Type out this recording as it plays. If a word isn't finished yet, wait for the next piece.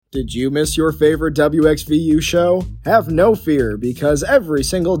Did you miss your favorite WXVU show? Have no fear, because every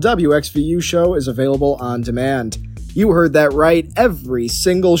single WXVU show is available on demand. You heard that right, every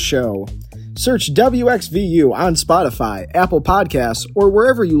single show. Search WXVU on Spotify, Apple Podcasts, or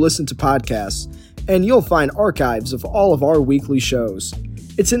wherever you listen to podcasts, and you'll find archives of all of our weekly shows.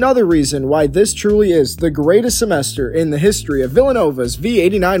 It's another reason why this truly is the greatest semester in the history of Villanova's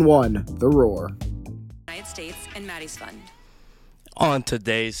V89-1, The Roar. United States and Maddie's Fund. On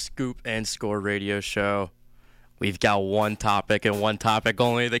today's Scoop and Score radio show, we've got one topic and one topic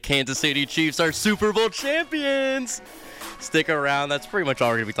only. The Kansas City Chiefs are Super Bowl champions. Stick around. That's pretty much all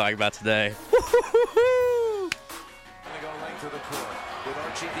we're going to be talking about today. Going to go length of the court with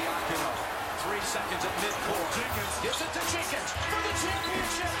Archie Diacono. 3 seconds at midcourt. Jenkins gives it to Jenkins for the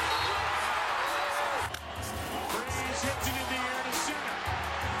championship. Breeze hits it in the air to center.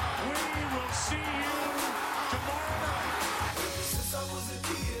 We will see you tomorrow night. Since I was a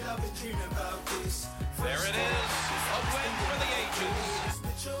kid, I've been dreaming about this. There it is, a win for the ages.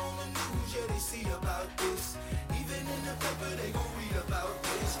 Mitchell on the news, yeah, they see about this. Even in the paper, they gon' read about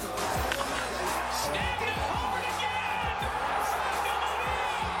this. Standing hard again!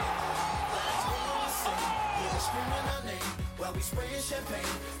 Yeah, screaming our name while we spraying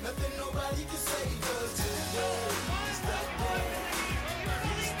champagne. Nothing nobody can say, 'cause today is that day.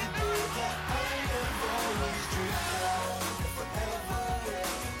 It's the day that I have always dreamed of forever.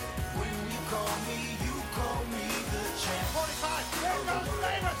 When you call me the champ. 45, there goes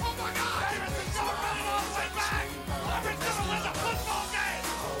Davis. Oh my God, Davis is going running all the way back. Auburn's gonna win the football game.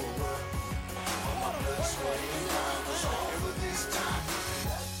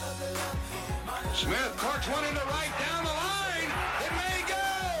 Smith corks one in the right down the line. It may go.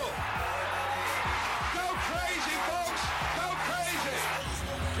 Go crazy, folks. Go crazy.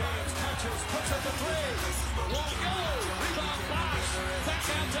 James catches, puts up the three. Long go. Rebound box. Back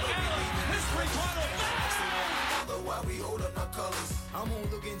down to Allen. His three-pointer. While we hold up our colors, I'm gonna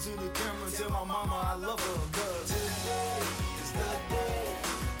look into the camera and tell my mama I love her. 'Cause today is the day.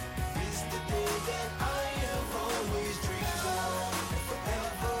 It's the day that I have always dreamed of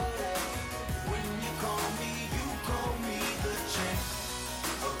forever. When you call me the champ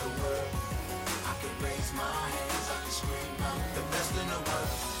of the world. I can raise my hands, I can scream, I'm the best in the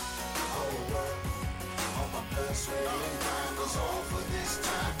world. Whole world, all my blood, sweat, and grind goes all for this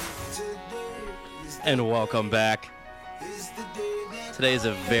time. Today is the And welcome back. Today is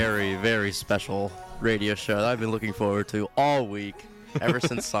a very, very special radio show that I've been looking forward to all week, ever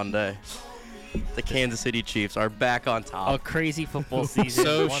since Sunday. The Kansas City Chiefs are back on top. A crazy football season.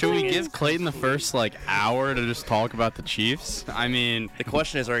 So once should we again. give Clayton the first hour to just talk about the Chiefs? I mean, The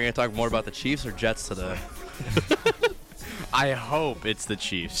question is, are we going to talk more about the Chiefs or Jets today? I hope it's the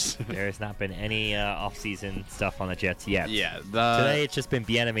Chiefs. There has not been any off-season stuff on the Jets yet. Yeah. Today it's just been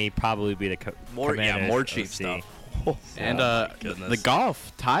Bieniemy probably be the Commanders more Chief OC. stuff. And goodness. the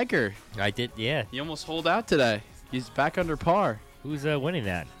golf Tiger. I did, yeah. He almost holed out today. He's back under par. Who's winning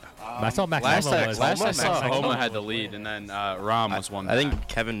that? I saw Max Last Homa I was. saw, Max Homa had the lead, and then Rahm was one. I think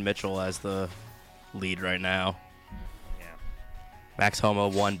Kevin Mitchell has the lead right now. Yeah. Max Homa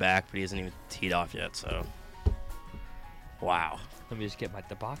won back, but he hasn't even teed off yet, so. Wow. Let me just get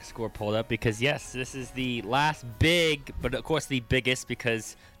the box score pulled up because, yes, this is the last big, but of course the biggest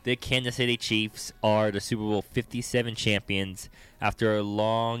because the Kansas City Chiefs are the Super Bowl 57 champions after a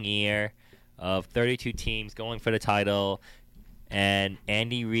long year of 32 teams going for the title. And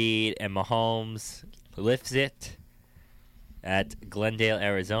Andy Reid and Mahomes lifts it at Glendale,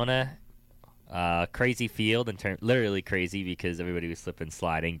 Arizona. Crazy field, literally crazy because everybody was slipping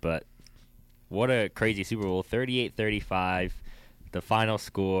sliding, but what a crazy Super Bowl. 38-35. The final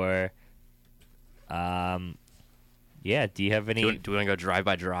score. Yeah, do you have any... Do we want to go drive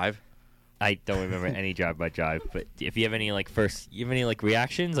by drive? I don't remember any drive by drive, but if you have any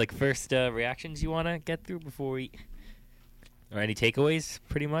reactions, first reactions you want to get through before we... Or any takeaways,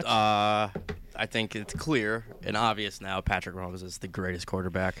 pretty much? I think it's clear and obvious now Patrick Mahomes is the greatest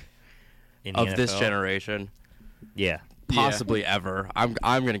quarterback In the of this NFL? generation. Yeah. Possibly ever. I'm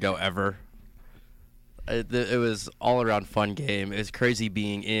going to go ever. It was all around fun game. It was crazy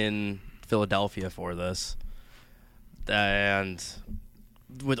being in Philadelphia for this, and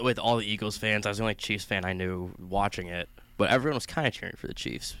with all the Eagles fans, I was the only Chiefs fan I knew watching it. But everyone was kind of cheering for the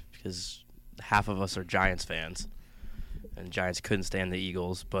Chiefs because half of us are Giants fans, and Giants couldn't stand the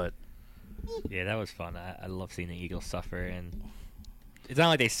Eagles. But Yeah, that was fun. I love seeing the Eagles suffer, and it's not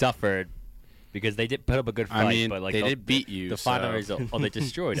like they suffered because they did put up a good fight. I mean, but they did beat you. The final result, they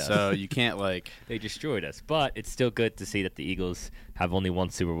destroyed us. So you can't They destroyed us, but it's still good to see that the Eagles have only one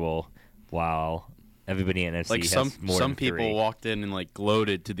Super Bowl, while Everybody in NFC Like has some more than people 3. walked in and like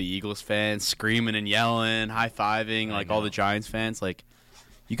gloated to the Eagles fans, screaming and yelling, high fiving, I like all know. the Giants fans. Like,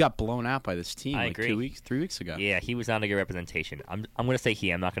 you got blown out by this team I like agree. 3 weeks ago. Yeah, he was not a good representation. I'm going to say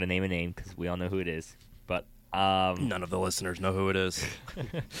he. I'm not going to name a name because we all know who it is. But None of the listeners know who it is.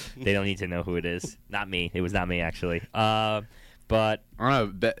 they don't need to know who it is. Not me. It was not me actually. But I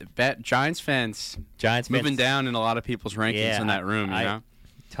don't know. Giants fans Giants fans, moving down in a lot of people's rankings Yeah, in that room. You I- know.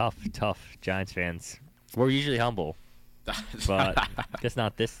 tough Giants fans. We're usually humble, but just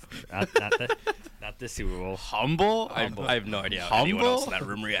not this. Not this Super Bowl. Humble. I have no idea how anyone else in Humble? that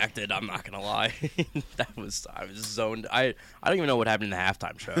room reacted. I'm not gonna lie. I was zoned. I don't even know what happened in the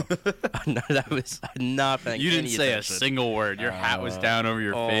halftime show. That was not paying You didn't any say attention. a single word. Your hat was down over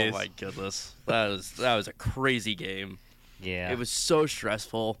your face. Oh my goodness, that was a crazy game. Yeah, It was so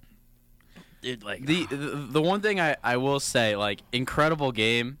stressful. It like The one thing I will say, like, incredible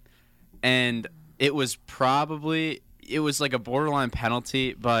game, and it was like a borderline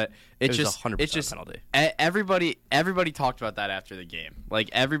penalty, but it was just 100% penalty. Everybody talked about that after the game. Like,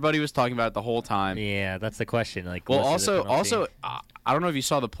 everybody was talking about it the whole time. Yeah, that's the question. Like, Well, was it a also, penalty? I don't know if you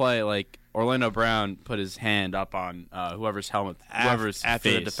saw the play. Like, Orlando Brown put his hand up on whoever's helmet, whoever's after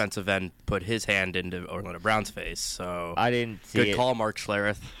the face. defensive end put his hand into Orlando Brown's face. So I didn't see good it. call, Mark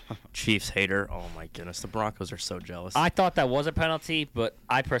Schlereth, Chiefs hater. Oh my goodness, the Broncos are so jealous. I thought that was a penalty, but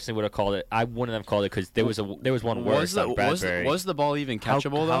I personally would have called it. I wouldn't have called it because there was one worse on Bradbury. Was the ball even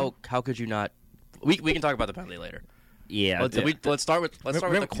catchable though? How could you not? We can talk about the penalty later. yeah, Let's start with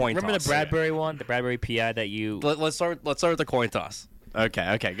the coin remember toss. the Bradbury one, the Bradbury PI that you. Let's start with the coin toss.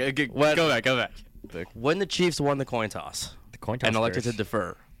 Okay. When- Go back. When the Chiefs won the coin toss The coin toss and elected to first.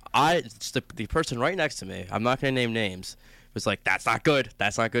 defer, the person right next to me, I'm not going to name names, was like, "That's not good.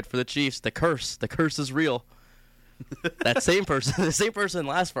 That's not good for the Chiefs. The curse is real." The same person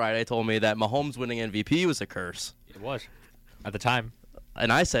last Friday told me that Mahomes winning MVP was a curse, It was at the time.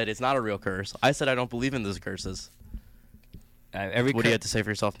 and I said it's not a real curse. I said I don't believe in those curses. Every What do you have to say for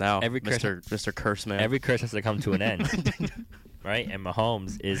yourself now, every curse- Mr. Curse Man? Every curse has to come to an end, right? And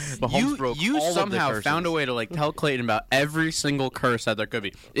Mahomes is. Mahomes broke you all of the somehow curses. found a way to like tell Clayton about every single curse that there could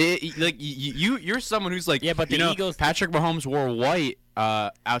be. You're someone who's like, Yeah, but the Eagles- Patrick Mahomes wore white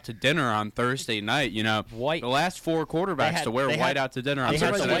out to dinner on Thursday night. You know, White- The last 4 quarterbacks had- to wear they white had- out to dinner on they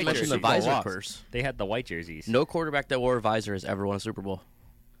had the Thursday white night. jersey. mention the Super Bowl visor loss. curse. They had the white jerseys. No quarterback that wore a visor has ever won a Super Bowl.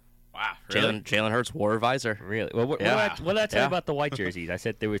 Wow, really? Jalen Hurts wore a visor. Really? Well, what Yeah. did I tell Yeah. you about the white jerseys? I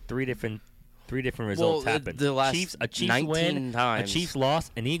said there were three different results Well, happened. the last Chiefs 19 win, times. a Chiefs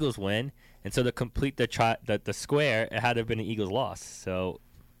loss, an Eagles win, and so to complete the square, it had to have been an Eagles loss. So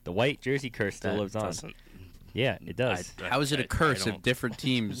the white jersey curse still lives on. Doesn't- Yeah, it does. How is it a I curse don't- if different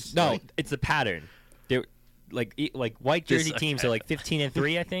teams? No, like- it's the pattern. They're like white This- jersey teams are like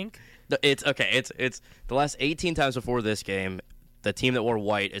 15-3, I think. It's okay. It's the last 18 times before this game. The team that wore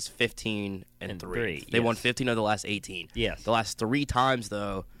white is 15-3. And three, They won yes. 15 of the last 18. Yes. The last 3 times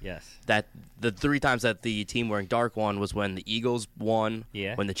though, Yes. that the 3 times that the team wearing dark won was when the Eagles won,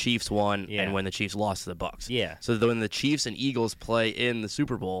 Yeah. when the Chiefs won, Yeah. and when the Chiefs lost to the Bucks. Yeah. So when the Chiefs and Eagles play in the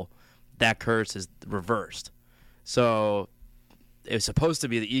Super Bowl, that curse is reversed. So it was supposed to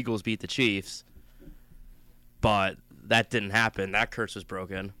be the Eagles beat the Chiefs, but that didn't happen. That curse was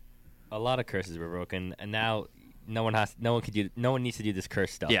broken. A lot of curses were broken, and now no one needs to do this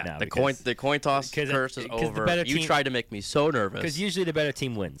curse stuff Yeah, now. the coin toss curse is the over. better You team- tried to make me so nervous. Because usually the better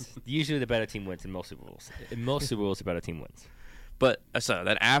team wins. Usually the better team wins in most Super Bowls. In most Super Bowls, the better team wins. But so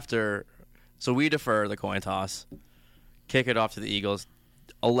then so we defer the coin toss, kick it off to the Eagles,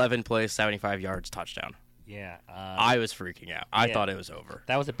 11 plays, 75 yards, touchdown. Yeah. I was freaking out. I yeah. thought it was over.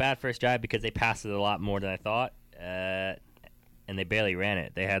 That was a bad first drive because they passed it a lot more than I thought, and they barely ran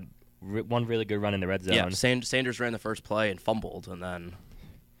it. They had one really good run in the red zone. Yeah, Sanders ran the first play and fumbled, and then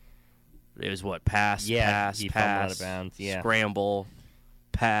it was pass, Yeah, pass, he fumbled out pass, of bounds, yeah. scramble,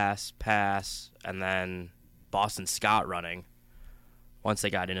 pass, and then Boston Scott running. Once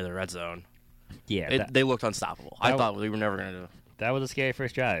they got into the red zone, Yeah, they looked unstoppable. I that- thought we were never going to do. that was a scary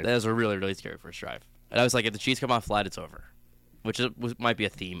first drive. That was a really, really scary first drive. And I was like, if the Chiefs come off flat, it's over. Which might be a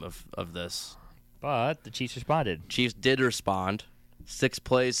theme of this. But the Chiefs responded. Chiefs did respond. 6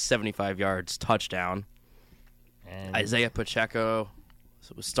 plays, 75 yards, touchdown. And Isaiah Pacheco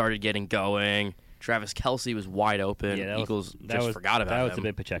started getting going. Travis Kelce was wide open. yeah, Eagles forgot about that. him. Was a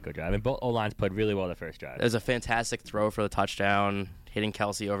big Pacheco drive. I mean, both O-lines played really well the first drive. It was a fantastic throw for the touchdown, hitting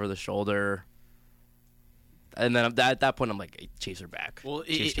Kelce over the shoulder. And then at that point, I'm like, Chiefs are back. Well,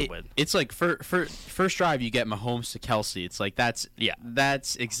 Chiefs can win. it's like first drive you get Mahomes to Kelsey. It's like that's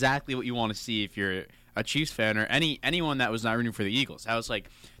exactly what you want to see if you're a Chiefs fan or anyone that was not rooting for the Eagles. I was like,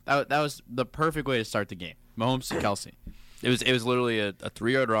 That was the perfect way to start the game. Mahomes to Kelsey. It was literally a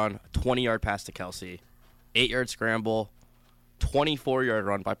 3-yard run, a 20-yard pass to Kelsey, 8-yard scramble, 24-yard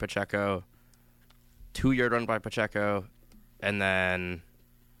run by Pacheco, 2-yard run by Pacheco, and then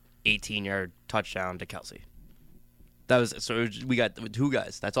 18-yard touchdown to Kelsey. That was so. We got 2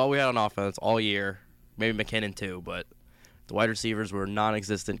 guys. That's all we had on offense all year. Maybe McKinnon too, but the wide receivers were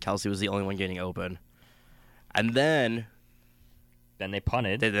non-existent. Kelsey was the only one getting open, and then Then they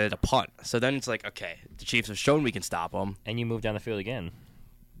punted, they did a punt. So then it's like, okay, the Chiefs have shown we can stop them. and you moved down the field again.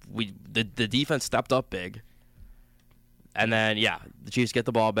 The defense stepped up big. And then, the Chiefs get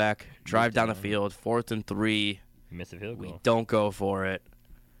the ball back, drive down the field, 4th and 3. You missed a field goal. We don't go for it.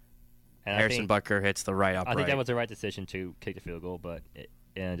 And Harrison Butker hits the right upright. I think that was the right decision to kick the field goal, but it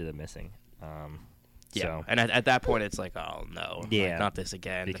ended up missing. So. And at that point, it's like, oh, no. Yeah. Like, not this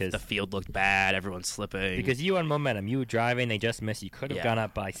again. Because the field looked bad. Everyone's slipping. Because you on momentum, you were driving, they just missed. You could have gone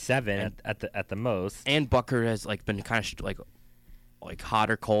up by 7 at the most. And Butker has been kind of like hot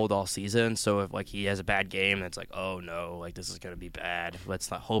or cold all season. So if he has a bad game, it's like, oh no, this is gonna be bad.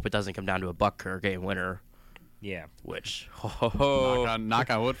 Let's not hope it doesn't come down to a Butker game winner. Yeah, Which Knock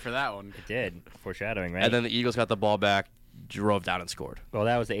on wood for that one. it did. Foreshadowing, right? And then the Eagles got the ball back, drove down and scored. well,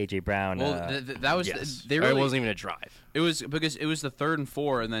 that was the A.J. Brown. Well, that was Yes. they Or really, it wasn't even a drive. It was because it was the 3rd and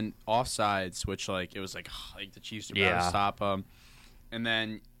 4, and then offsides, which it was like the Chiefs are about to stop them, and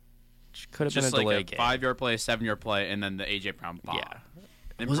then Could have been a just delay a game. 5-yard play, a 7-yard play, and then the AJ Brown bomb. Yeah.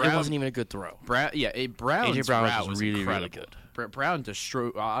 And It Brown, wasn't even a good throw. Brown's AJ Brown route was was really, really incredible. good. Brown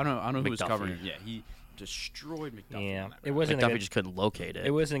destroyed. I don't know who was McDuffie. covering. Yeah, he destroyed McDuffie. Yeah, on that it route. wasn't a McDuffie good, just couldn't locate it.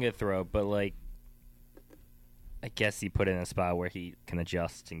 it wasn't a good throw, but I guess he put it in a spot where he can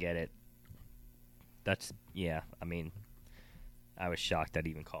adjust and get it. That's I mean, I was shocked that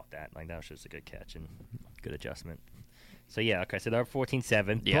he even caught that. That was just a good catch and good adjustment. So okay, so they're up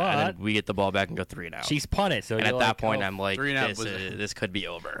 14-7. Yeah, and but then we get the ball back and go 3 and out. Chiefs punt it. So and you're at that like, point, oh, I'm like, 3 and out was- this could be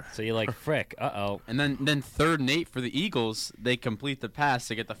over. So you're like, frick, uh-oh. And then 3rd and 8 for the Eagles. They complete the pass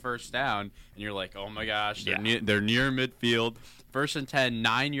to get the first down, and you're like, oh my gosh, they're near midfield. 1st and 10,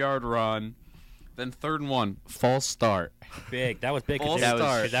 9-yard run. Then 3rd and 1, false start. Big. That was big. 'cause False that was-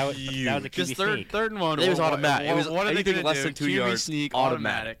 start. 'cause that was a QB Just sneak. 3rd and 1. It was automatic. It was what are they anything gonna less do? than 2 QB yards. sneak,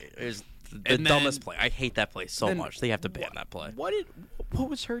 automatic. It was the And dumbest then- play. I hate that play so then much. They have to ban that play. What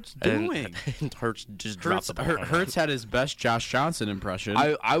was Hurts And doing? Hurts just dropped the ball. Hurts had his best Josh Johnson impression.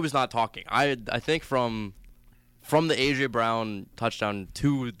 I was not talking. I think from the AJ Brown touchdown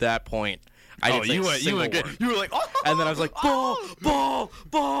to that point, I didn't say a single word. You were like, oh, And then I was like, ball.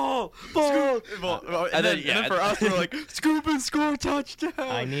 and then for us, we're like, scoop and score touchdown.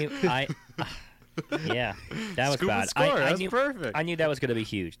 I knew yeah, that was Scoop bad. and score. That's knew, perfect. I knew that was going to be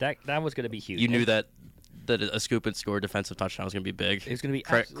huge. That was going to be huge. You knew And that a scoop and score defensive touchdown was going to be big. it was going to be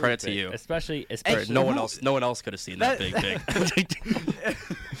Credit absolutely to big. you. especially No one else could have seen that big. Of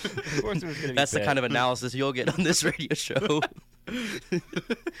course, it was going to be. That's the big. kind of analysis you'll get on this radio show.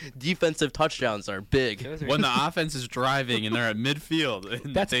 Defensive touchdowns are big. Those are- When the offense is driving and they're at midfield,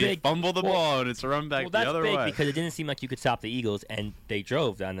 and That's they big. fumble the Well- ball and it's a run back well, the that's other big way. because it didn't seem like you could stop the Eagles, and they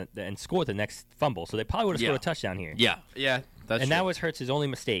drove down and scored the next fumble. So they probably would have scored a touchdown here. Yeah. Yeah, that's and true. that was Hurts' only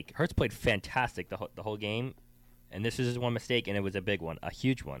mistake. Hurts played fantastic the whole game, and this is his one mistake, and it was a big one, a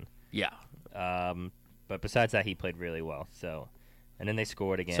huge one. Yeah. But besides that, he played really well. So, and then they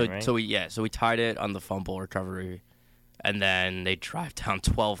scored again, So right? so we tied it on the fumble recovery, and then they drive down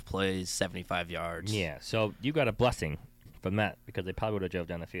 12 plays, 75 yards. yeah. So you got a blessing from that because they probably would have drove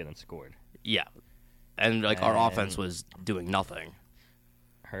down the field and scored. Yeah. And our And- offense was doing nothing.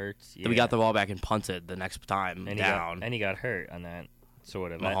 Hurts. Yeah. Then we got the ball back and punted the next time and down. He got hurt on that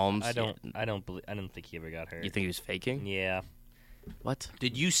sort of. Mahomes, I don't think he ever got hurt. You think he was faking? Yeah. What?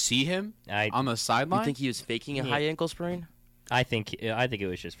 Did you see him I on the sideline? You think he was faking a Yeah. high ankle sprain? I think it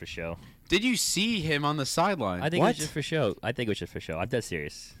was just for show. Did you see him on the sideline? I think it What? was just for show. I think it was just for show. I'm dead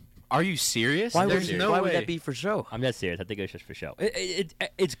serious. Are you serious? Why There's would no why way. would that be for show? I'm dead serious. I think it was just for show. It's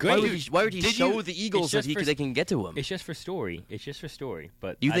Why great. would he Did show you- the Eagles it's that just for- they can get to him? It's just for story. It's just for story.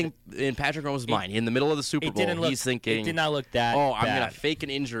 But You I think in Patrick Mahomes' mind, in the middle of the Super it Bowl, didn't look, he's thinking, it did not look that. "Oh, I'm bad. gonna fake an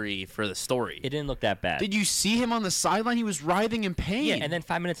injury for the story." It didn't look that bad. Did you see him on the sideline? He was writhing in pain. Yeah, and then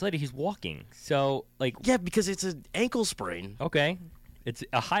 5 minutes later he's walking. So Yeah, because it's an ankle sprain. okay, it's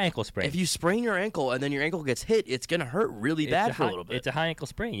a high ankle sprain. If you sprain your ankle and then your ankle gets hit, it's gonna hurt really bad for a little bit. It's a high ankle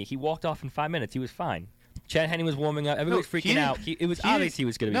sprain. He walked off in 5 minutes. He was fine. Chad Henne was warming up. Everybody was freaking out. It was obvious he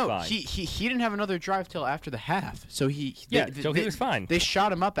was going to be fine. he didn't have another drive till after the half. So he was fine. They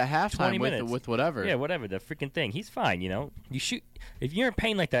shot him up at 20 halftime minutes. with whatever. Yeah, whatever. The freaking thing. He's fine. You know, you shoot. If you're in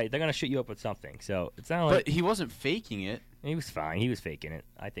pain like that, they're gonna shoot you up with something. So it's not like. But he wasn't faking it. He was fine. He was faking it.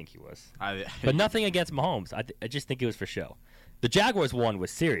 I think he was. I, But nothing against Mahomes. I just think it was for show. The Jaguars one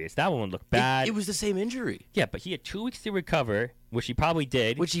was serious. That one looked bad. It was the same injury, Yeah, but he had 2 weeks to recover, which he probably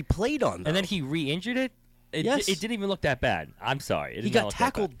did. which he played on. and then he re-injured it. Yes. It didn't even look that bad. I'm sorry. It he did not got look that bad.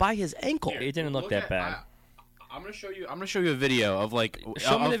 tackled by his ankle. It didn't look that bad. I'm gonna show you. I'm gonna show you a video of like.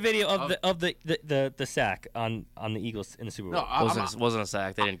 Show me the video of the sack on the Eagles in the Super Bowl. No, Wasn't a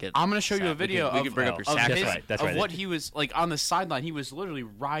sack. They didn't get. I'm gonna show you a sacked. We video can of, bring up your of sack. his- That's of right. what he was like on the sideline. He was literally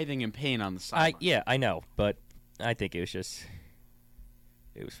writhing in pain on the sideline. I know, but I think it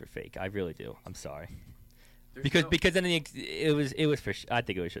was for fake. I really do. I'm sorry. Because then it was for. I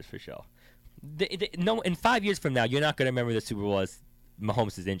think it was just for show. No, in 5 years from now, you're not going to remember the Super Bowl as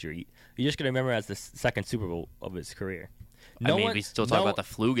Mahomes' injury. You're just going to remember it as the second Super Bowl of his career. we still talk about the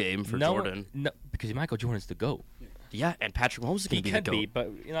flu game for Jordan. No, because Michael Jordan's the GOAT. Yeah, and Patrick Mahomes is He going to be could the be, GOAT.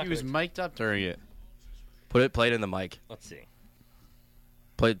 but you're not He was gonna- mic'd up during it. Play it in the mic. Let's see.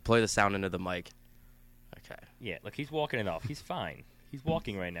 Play the sound into the mic. Okay. Yeah, look, he's walking it off. He's fine. He's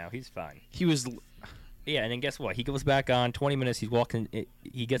walking right now. He's fine. He was. Yeah, and then guess what? He goes back on 20 minutes. He's walking.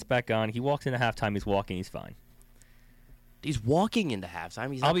 He gets back on. He walks into halftime. He's walking. He's fine. He's walking into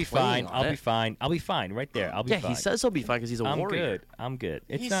halftime. He's I'll not be playing fine. on I'll be it. fine. I'll be fine right there. I'll be Yeah, fine. he says he'll be fine because he's a I'm warrior. good. I'm good.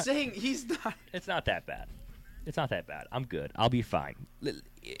 It's He's not. saying he's not. It's not that bad. It's not that bad. I'm good. I'll be fine.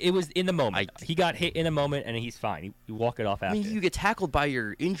 It was in the moment. He got hit in a moment, and he's fine. You walk it off I after. mean, you get tackled by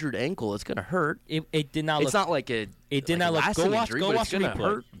your injured ankle, it's gonna hurt. It did not look. It's not like a. It did like not look. lasting Go watch. injury, Go but watch it's the gonna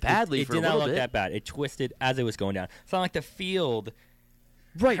replay. hurt badly It for did a not little look bit. that bad. It twisted as it was going down. It's not like the field.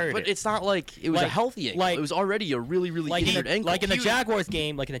 Right, hurt but it. it's not like it was a Like- healthy ankle. like- It was already a really, really injured ankle. Like in the He- Jaguars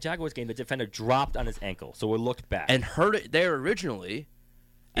game, the defender dropped on his ankle, so it looked bad. and hurt it there originally,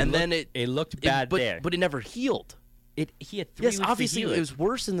 and then it looked bad but, there. but it never healed. He had 3 Yes, weeks obviously to heal it was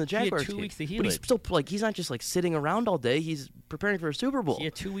worse in the Jaguars 2 game, weeks to heal but he's it. still like he's not just like sitting around all day. He's preparing for a Super Bowl. He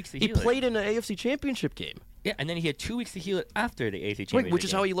had 2 weeks to He heal it. played in an AFC Championship game, Yeah, and then he had 2 weeks to heal it after the AFC right, Championship which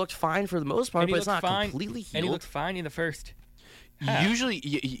is game. how he looked fine for the most part, And he but it's looked not fine, completely healed. And he looked fine in the first half.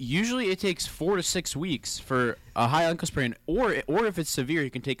 Usually it takes 4 to 6 weeks for a high ankle sprain, or if it's severe,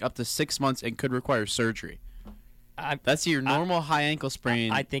 it can take up to 6 months and could require surgery. That's your normal high ankle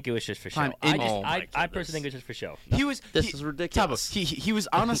sprain. I think it was just for show. Time I, in- just, Oh, my I goodness. personally think it was just for show. He was. This is ridiculous. Tabo, he was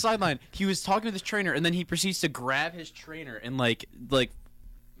on the sideline. He was talking to this trainer, and then he proceeds to grab his trainer and like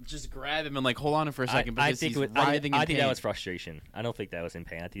just grab him and like hold on him for a second I because think he's it was, writhing I in think pain. that was frustration. I don't think that was in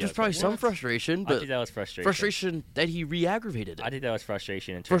pain. I think There's that probably was some frustration, I but think that was frustration. frustration that he re-aggravated it. I think that was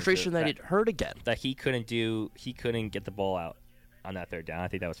frustration. In terms Frustration of that it hurt again. that he couldn't get the ball out on that third down. I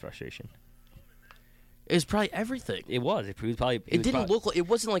think that was frustration. It was probably everything. It was. It was probably. It didn't look like it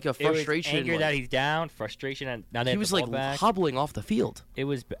wasn't like a frustration. It was anger like- that he's down. Frustration and now they he have was the like ball back. hobbling off the field. It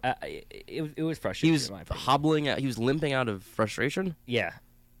was. It was frustrating. He was in my opinion. hobbling out. He was limping out of frustration. Yeah.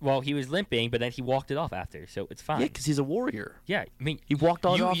 Well, he was limping, but then he walked it off after, so it's fine. Yeah, because he's a warrior. Yeah, I mean, He walked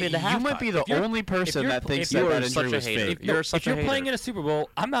on You, off into halftime. you might be the you're- only person you're- that thinks if you're that such injury a was hater. fake. You're if such a you're playing hater. in a Super Bowl,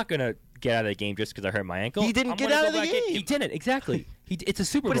 I'm not gonna get out of the game just because I hurt my ankle. He didn't I'm get gonna out go of the back in. game. He didn't exactly. It's a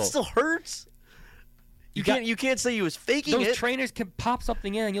Super but Bowl. it still hurts. You can't say he was faking Those it. trainers can pop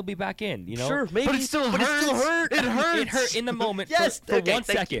something in and you'll be back in. You know. Sure, maybe, But it still but hurts. It still hurt. It hurts. It hurt in the moment Yes, for okay, 1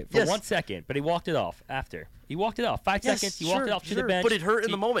 thank second. you. For Yes. 1 second, but he walked it off after. He walked it off. 5 Yes, seconds. He walked it off to the bench. But it hurt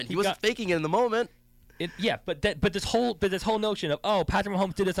in the moment. He wasn't faking it in the moment. Yeah, but this whole notion of Patrick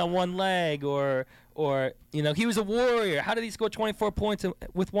Mahomes did this on one leg or he was a warrior. How did he score 24 points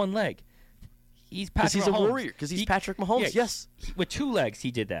with one leg? He's Because Patrick he's Mahomes. a warrior. Because he's Patrick Mahomes. Yes. With 2 legs,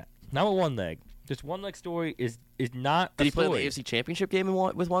 he did that. Not with 1 leg. Just 1 leg story is not. Did a he play in the story. AFC Championship game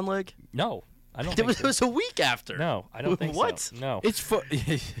with one leg? No, I don't. It think was, so. it was a week after. No, I don't think What? so. No, It's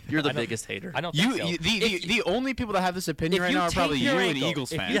You're the I don't- biggest hater. I don't think so. the only people that have this opinion if right you now are tape probably you your and ankle-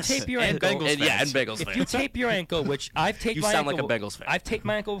 Eagles if fans. you tape your and ankle- Bengals And, yeah, and fans. Bengals if fans. you tape your ankle, which I've taped You my sound ankle, like a Bengals fan. I've taped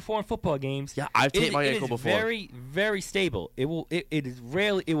my ankle before in football games. Yeah, I've taped my it ankle is before. Very, very stable. It will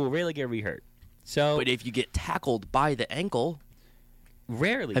rarely get rehurt. So But if you get tackled by the ankle,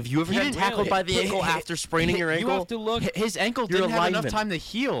 rarely. have you ever gotten tackled by the ankle after spraining your ankle? You have to look. His ankle You're didn't a have enough lineman. time to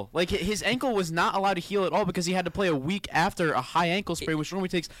heal. Like his ankle was not allowed to heal at all because he had to play a week after a high ankle sprain, which normally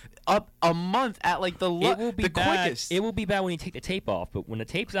takes up a month at like It will be the bad. quickest. It will be bad when you take the tape off, but when the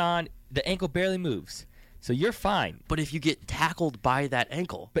tape's on, the ankle barely moves, so you're fine. But if you get tackled by that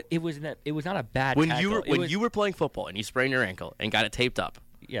ankle, But it was not a bad when tackle. you were playing football and you sprained your ankle and got it taped up,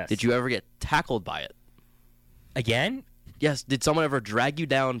 Yes. did you ever get tackled by it? again? Yes. Did someone ever drag you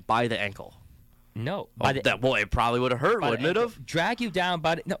down by the ankle? No, It probably would have hurt, wouldn't it have? Drag you down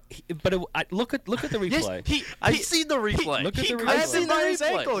by the, no, look at the replay. I've seen the replay. Look at the replay. I've seen by his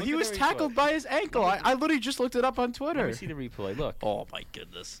replay. ankle. Look He at was the replay. tackled by his ankle. I literally just looked it up on Let Twitter. me see the replay. Look. Oh my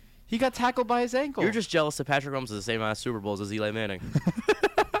goodness. He got tackled by his ankle. You're just jealous that Patrick Mahomes has the same amount of Super Bowls as Eli Manning.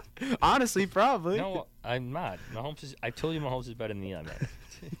 honestly probably. No, I'm not. I told you Mahomes is better than Eli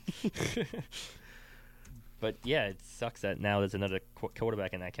Manning. But yeah, it sucks that now there's another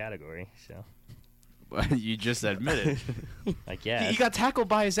quarterback in that category. So, You just admitted. I guess. He got tackled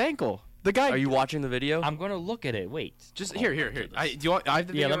by his ankle. The guy. Are you watching the video? I'm gonna look at it. Wait. Just Oh, here? my goodness. Do you want? I have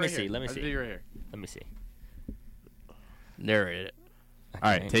the Yeah, video let me right see, here. let me I have the see. video right here. Let me see. Narrate it. All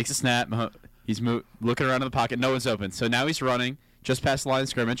right, takes a snap. He's looking around in the pocket. No one's open. So now he's running just past the line of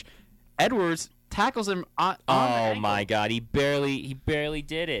scrimmage. Edwards tackles him on the Oh ankle. my God! He barely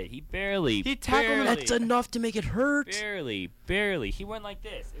did it. He tackled him. barely, That's enough to make it hurt. barely. He went like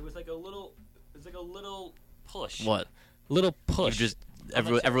this. It was like a little push. What? Little push. You just On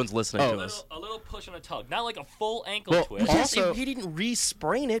the tug. everyone's listening Oh. to us. A little push on a tug, not like a full ankle Well, twist. Yes, Also- he didn't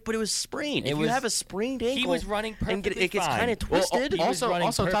re-sprain it, but it was sprained. It If you was- have a sprained ankle, he was running and perfectly it gets fine. kind of Well, twisted. He was running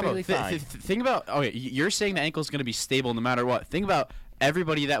also, perfectly Tabo, fine. think about. Okay, you're saying the ankle's going to be stable no matter what. Think about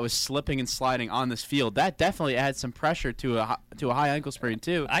everybody that was slipping and sliding on this field. That definitely adds some pressure to a high ankle sprain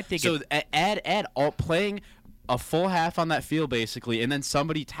too. I think so. Add all playing a full half on that field basically, and then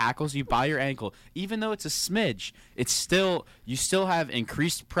somebody tackles you by your ankle. Even though it's a smidge, it's still you still have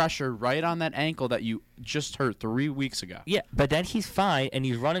increased pressure right on that ankle that you just hurt 3 weeks ago. Yeah, but then he's fine and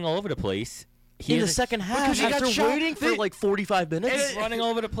he's running all over the place. He in the has a- second half, because he got after shot- waiting for like 45 minutes, He's running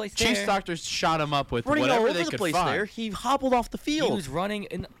all over the place. Chiefs there. doctors shot him up with running all whatever over they the could place find. there. He hobbled off the He field. was running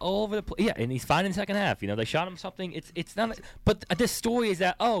all over the place. Yeah, and he's fine in the second half. You know, they shot him something. It's not. But this story is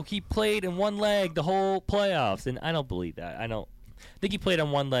that he played in one leg the whole playoffs, and I don't believe that. I think he played on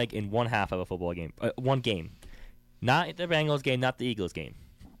one leg in one half of a football game, one game, not the Bengals game, not the Eagles game.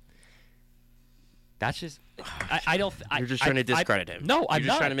 That's just. I don't. You're just trying to discredit him. No, You're I'm just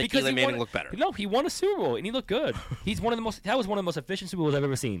not. trying to make because Eli he Manning won- look better. No, he won a Super Bowl and he looked good. He's one of the most. That was one of the most efficient Super Bowls I've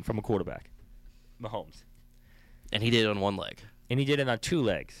ever seen from a quarterback, Mahomes, And he did it on one leg. and he did it on two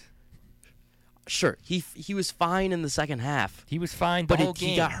legs. Sure, he was fine in the second half, He was fine the but whole he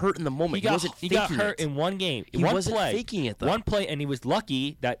game. got hurt in the moment. He got hurt in one game. He one wasn't play. faking it, though. One play, and he was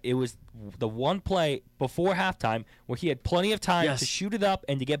lucky that it was the one play before halftime where he had plenty of time Yes. to shoot it up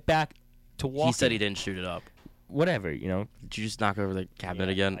and to get back to walk. He said he didn't shoot it up. Whatever, you know. Did you just knock over the cabinet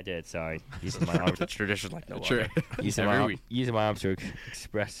Yeah, again? I did. Sorry, using my arms, That's tradition like no Sure. other. using my arms to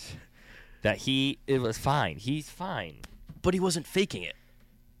express that it was fine. He's fine. But he wasn't faking it.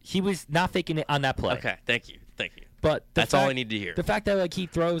 He was not faking it on that play. Okay, thank you. But That's all I need to hear. The fact that he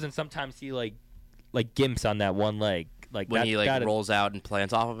throws and sometimes he like gimps on that one leg, When that, he that, rolls out and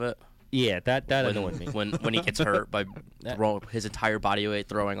plants off of it. Yeah, that when, annoyed me. when he gets hurt by his entire body weight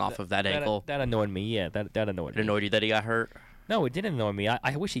throwing off of that ankle. That annoyed me. Yeah, that annoyed It me. annoyed you that he got hurt? No, it didn't annoy me.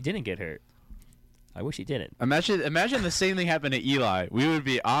 I wish he didn't get hurt. I wish he didn't. Imagine the same thing happened to Eli. We would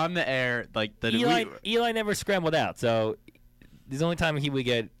be on the air like the Eli never scrambled out, so the only time he would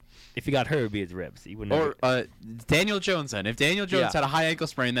get, if he got hurt, would be his ribs. He would never. Or Daniel Jones then. If Daniel Jones Yeah. had a high ankle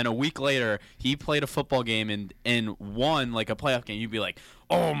sprain, then a week later he played a football game and won like a playoff game, you'd be like,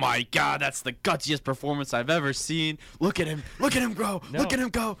 oh my God, that's the gutsiest performance I've ever seen. Look at him grow. No. Look at him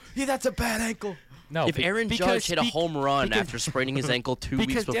go. Yeah, that's a bad ankle. no, If Aaron Judge hit a home run after spraining his ankle 2 weeks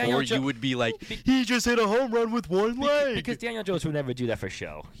because before, Daniel you would be like, he just hit a home run with one leg. because Daniel Jones would never do that for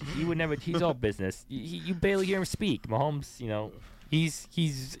show. He would never. He's all business. You barely hear him speak. Mahomes, he's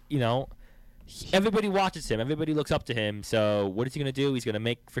everybody watches him. Everybody looks up to him. So what is he gonna do? He's gonna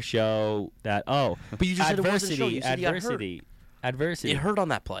make for show that But you just said it wasn't show. You said he got hurt. Adversity. It hurt on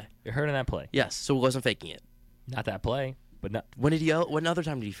that play. It hurt on that play. Yes, so it wasn't faking it. Not that play, but not. When did he? What other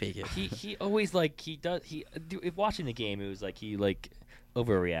time did he fake it? He always watching the game. It was like he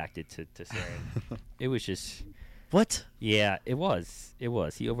overreacted to certain. It was just. What? Yeah, it was. He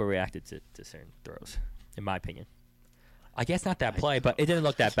overreacted to certain throws, in my opinion. I guess not that play, but it didn't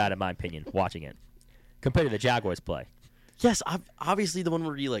look that bad in my opinion, watching it. Compared to the Jaguars play. Yes, obviously the one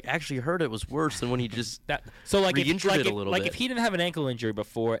where he actually hurt it was worse than when he just re-injured it a little bit. If he didn't have an ankle injury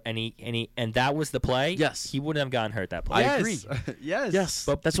before and that was the play, Yes. he wouldn't have gotten hurt that play. I agree. Yes. Yes,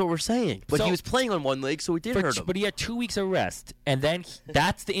 but that's what we're saying. But So- he was playing on one leg, so it did hurt him. But he had 2 weeks of rest, and then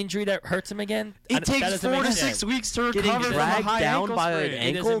that's the injury that hurts him again. It That takes doesn't 4 make to sense. 6 weeks to Getting recover from a dragged high down ankle by sprain. an It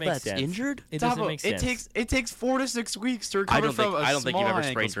doesn't ankle make that's sense. injured? It doesn't Tabo, make sense. It takes 4 to 6 weeks to recover I don't from a think you've small ever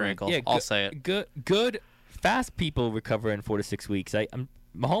ankle sprained your sprain. ankle. Yeah, I'll say it. Good, fast people recover in 4 to 6 weeks.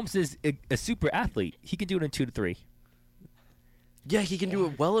 Mahomes is a super athlete. He can do it in 2 to 3. Yeah, he can do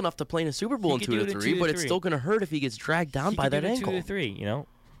it well enough to play in a Super Bowl in He 2 can to do it in 3, 2 to but it's 3. still going to hurt if he gets dragged down He by could that do it ankle. 2 to 3, you know.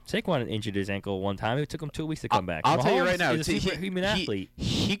 Saquon injured his ankle one time. It took him 2 weeks to come back. I'll tell you Mahomes right now, is a superhuman athlete.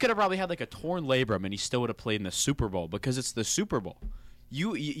 He could have probably had like a torn labrum, and he still would have played in the Super Bowl because it's the Super Bowl.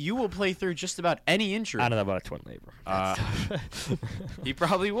 You will play through just about any injury. I don't know about a torn labor. He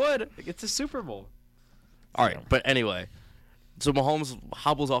probably would. It's a Super Bowl. All right, but anyway, so Mahomes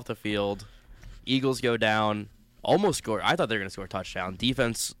hobbles off the field. Eagles go down, almost score. I thought they were going to score a touchdown.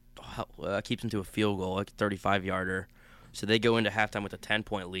 Defense keeps them to a field goal, like a 35-yarder. So they go into halftime with a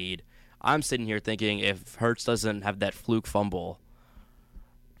 10-point lead. I'm sitting here thinking if Hurts doesn't have that fluke fumble,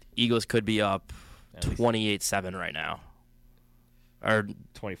 Eagles could be up 28-7 right now. Or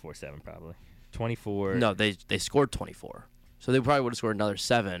 24-7 probably. 24. no, they scored 24. So they probably would have scored another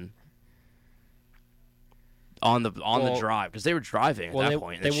 7 on the drive because they were driving at that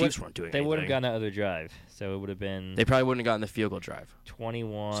point. And the Chiefs weren't doing anything. They would have gotten that other drive, so it would have been. They probably wouldn't have gotten the field goal drive.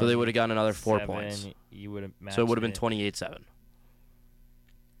 21. So they would have gotten another 4 7, points. You would have. So it would have been 28-7.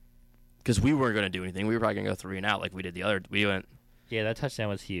 Because we weren't going to do anything. We were probably going to go 3 and out like we did the other. Yeah, that touchdown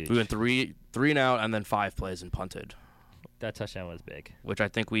was huge. We went 3 and out and then 5 plays and punted, That touchdown was big. which I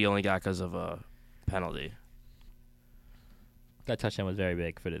think we only got because of a penalty. That touchdown was very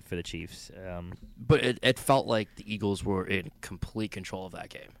big for the Chiefs. But it felt like the Eagles were in complete control of that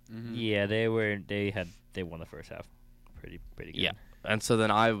game. Yeah, they were. They won the first half, pretty good. Yeah. And so then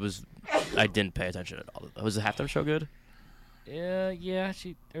I didn't pay attention at all. Was the halftime show good? Yeah.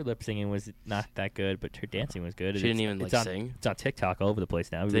 Her lip singing was not that good, but her dancing was good. She didn't even sing. It's on TikTok all over the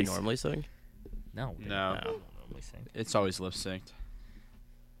place now. Do they normally sing? No. They No. don't normally sing. It's always lip synced.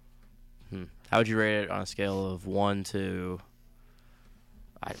 How would you rate it on a scale of 1 to?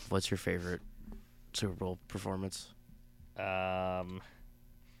 What's your favorite Super Bowl performance? Beyonce,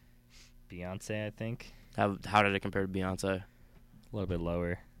 I think. How did it compare to Beyonce? A little bit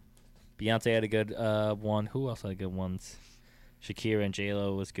lower. Beyonce had a good one. Who else had good ones? Shakira and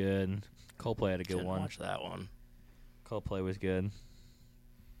J-Lo was good. Coldplay had a good Didn't one. watch that one. Coldplay was good.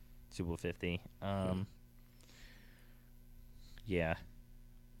 Super Bowl 50. Yeah.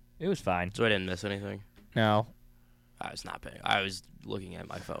 It was fine. So I didn't miss anything. No. I was not paying. I was looking at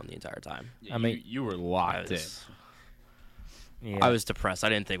my phone the entire time. I mean, you were locked in. Yeah. I was depressed. I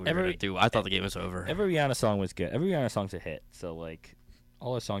didn't think we were going to do. I thought the game was over. Every Rihanna song was good. Every Rihanna song's a hit. So, like,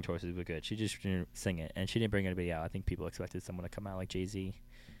 all her song choices were good. She just didn't sing it, and she didn't bring anybody out. I think people expected someone to come out like Jay-Z.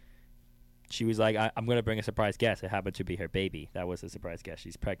 She was like, I'm going to bring a surprise guest. It happened to be her baby. That was a surprise guest.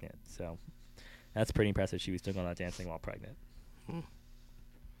 She's pregnant. So, that's pretty impressive. She was still going out dancing while pregnant.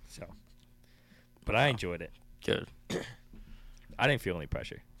 So, but I enjoyed it. Good. I didn't feel any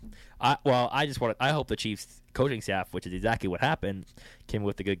pressure. I hope the Chiefs coaching staff, which is exactly what happened, came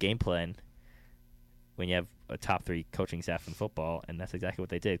with a good game plan when you have a top 3 coaching staff in football, and that's exactly what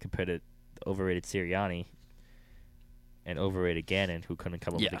they did compared to the overrated Sirianni and overrated Gannon, who couldn't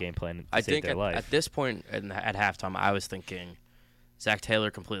come up with a game plan to save their life. At this point at halftime, I was thinking Zach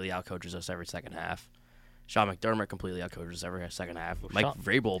Taylor completely outcoaches us every second half. Sean McDermott completely outcoaches us every second half. Mike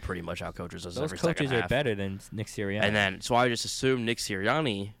Vrabel pretty much outcoaches us every second half. Those coaches are better than Nick Sirianni. And then, so I just assumed Nick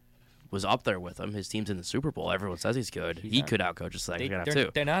Sirianni was up there with him. His team's in the Super Bowl. Everyone says he's good. He could outcoach us second half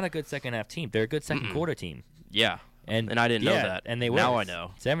too. They're not a good second half team. They're a good second quarter team. Yeah. And I didn't know that. And they were. Now I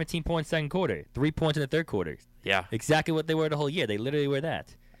know. 17 points second quarter, 3 points in the third quarter. Yeah. Exactly what they were the whole year. They literally were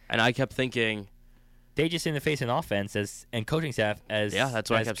that. And I kept thinking, they just didn't face an offense and coaching staff as that's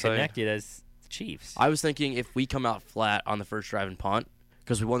what I kept saying. Connected as the Chiefs. I was thinking if we come out flat on the first drive and punt,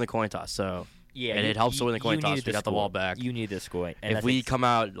 because we won the coin toss, so and it helps to win the coin toss. We got the ball back. You need to score. And if we come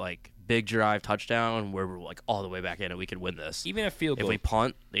out like big drive touchdown where we're like all the way back in it, we could win this. Even a field goal. If we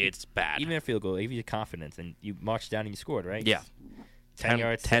punt, it's bad. Even a field goal, if you have confidence and you march down and you scored, right? Yeah. 10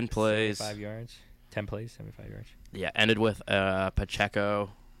 yards, 10 plays, 75 yards. 10 plays, 75 yards. Yeah, ended with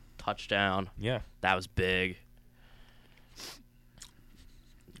Pacheco touchdown. Yeah. That was big.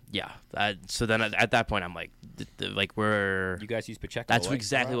 Yeah. So then at that point, I'm like, we're. You guys use Pacheco. That's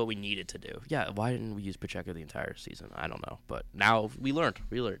exactly what we needed to do. Yeah. Why didn't we use Pacheco the entire season? I don't know. But now we learned.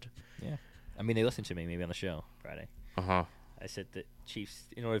 Yeah. I mean, they listened to me maybe on the show Friday. Uh-huh. I said the Chiefs,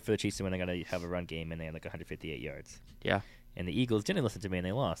 in order for the Chiefs to win, they got to have a run game, and they had like 158 yards. Yeah. And the Eagles didn't listen to me, and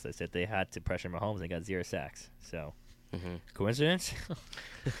they lost. I said they had to pressure Mahomes, and they got 0 sacks. So, coincidence?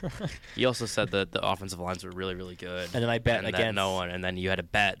 You also said that the offensive lines were really, really good. And then I bet against no one. And then you had a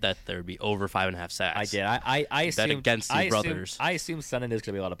bet that there would be over 5.5 sacks. I did. I assumed bet against the brothers. I assumed Sunday there's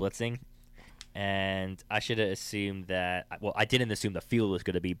going to be a lot of blitzing, and I should have assumed that. Well, I didn't assume the field was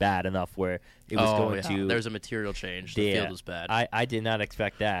going to be bad enough where it was going to. There's a material change. The field was bad. I did not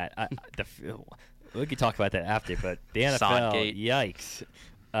expect that. We could talk about that after, but the NFL, Sodgate. yikes.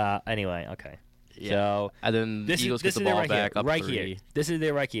 Anyway, okay. Yeah. So And then the Eagles get the is it ball right back here, up right 3. here. This is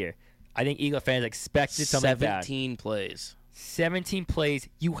it right here. I think Eagle fans expected something bad. 17 plays. 17 plays.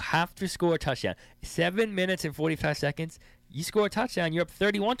 You have to score a touchdown. 7 minutes and 45 seconds. You score a touchdown. You're up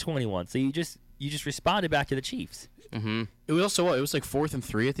 31-21. So you just responded back to the Chiefs. Mm-hmm. It was also what? It was like 4th and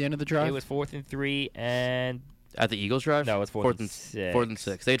 3 at the end of the drive. It was 4th and 3, and At the Eagles drive? No, it was fourth and 6. 4th and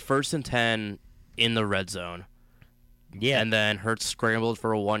 6. They had 1st and 10 in the red zone. yeah, And then Hurts scrambled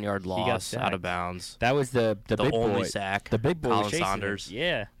for a 1-yard got loss out sacked. of bounds. that was the The big only boy. sack. The big boy was Colin chasing him. Saunders.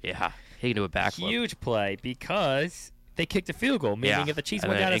 Yeah, Yeah. He can do a backflip. huge play because they kicked a field goal. Meaning Yeah. if the Chiefs And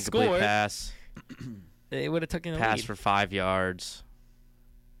went then down and incomplete scored, pass. they would have taken the Pass lead. for 5 yards.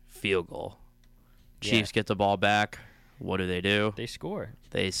 Field goal. Yeah. Chiefs get the ball back. What do? They score.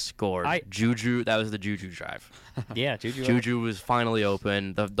 They scored. I- Juju, that was the Juju drive. Yeah, Juju. Juju was finally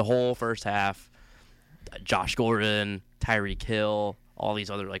open. The whole first half, Josh Gordon, Tyreek Hill, all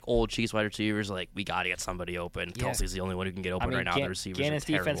these other like old Chiefs wide receivers, like we got to get somebody open. Yeah. Kelsey's the only one who can get I open mean, right now. The receivers Gannon's are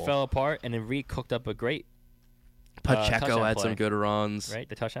terrible. defense fell apart, and then Reed cooked up a great Pacheco touchdown had play. some good runs. right.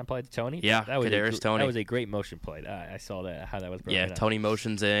 The touchdown play to Tony. Yeah, that was Kadarius Toney. That was a great motion play. I saw that how that was. Yeah, broken up. Tony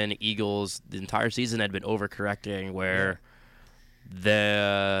motions in. Eagles the entire season had been overcorrecting where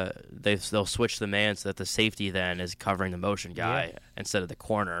they'll switch the man so that the safety then is covering the motion guy instead of the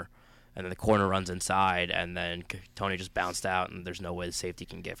corner. And then the corner runs inside, and then Tony just bounced out, and there's no way the safety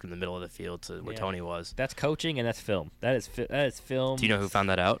can get from the middle of the field to where Yeah. Tony was. That's coaching and that's film. That is film. Do you know who found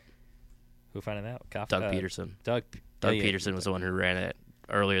that out? Who found it out? Doug Peterson. Doug yeah. Peterson was the one who ran it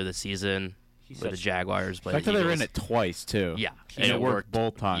earlier this season He's with the such- Jaguars. The But fact the that they ran Eagles- it twice too. Yeah, and it worked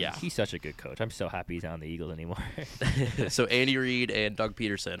both times. Yeah. He's such a good coach. I'm so happy he's not on the Eagles anymore. So Andy Reid and Doug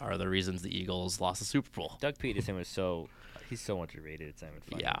Peterson are the reasons the Eagles lost the Super Bowl. Doug Peterson was he's so underrated. It's not even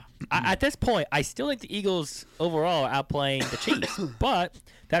funny. Yeah. At this point, I still think the Eagles overall are outplaying the Chiefs, but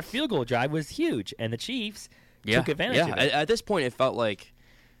that field goal drive was huge, and the Chiefs took advantage of it. At this point, it felt like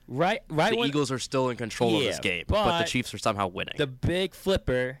Right the when Eagles are still in control of this Yeah, game, but the but Chiefs are somehow winning. the big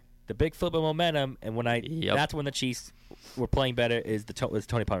flipper momentum, and Yep. that's when the Chiefs were playing better. Was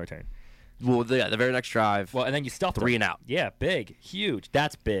Tony Pollard return? Well, the very next drive, Well, and then you stuffed 3 them. and out. Yeah, big, huge.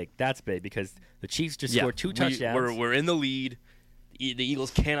 That's big. That's big because the Chiefs just scored 2 touchdowns. We're in the lead. The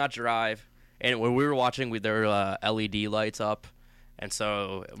Eagles cannot drive, and when we were watching with their LED lights up, and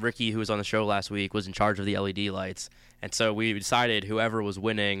so Ricky, who was on the show last week, was in charge of the LED lights, and so we decided whoever was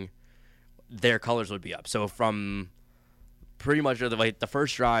winning, their colors would be up. So from pretty much the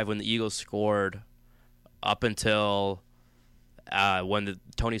first drive when the Eagles scored up until when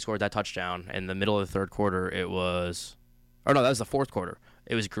Tony scored that touchdown in the middle of the third quarter, that was the fourth quarter.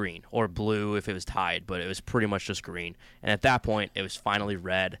 It was green or blue if it was tied, but it was pretty much just green. And at that point, it was finally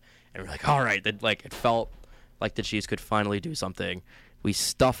red, and we're like, all right, it felt like the Chiefs could finally do something. We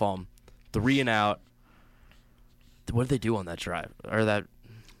stuff them, 3 and out. What did they do on that drive? Or that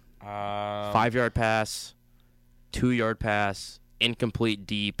 5-yard pass, 2-yard pass, incomplete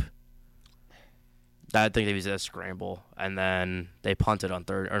deep. I think they used a scramble, and then they punted on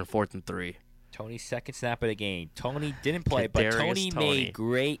 4th and 3. Tony's second snap of the game. Tony didn't play, but Kadarius Tony made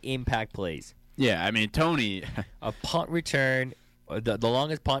great impact plays. Yeah, I mean Tony. A punt return, the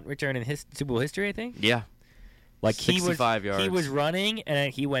longest punt return in his Super Bowl history, I think. Yeah. Like he 65 yards. He was running and then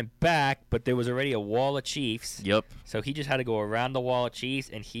he went back, but there was already a wall of Chiefs. Yep. So he just had to go around the wall of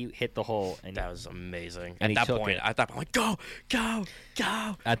Chiefs, and he hit the hole. And That was amazing. And at he that took point, it. I thought, I'm like, go.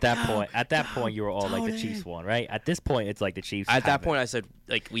 at that point, you were all like the Chiefs won, right? At this point, it's like the Chiefs. At that have it. point, I said,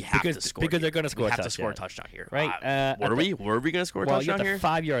 like, we have to score because here. they're gonna score We a have to score a touchdown. touchdown here. Right, Were we going to score a well, you're touchdown at the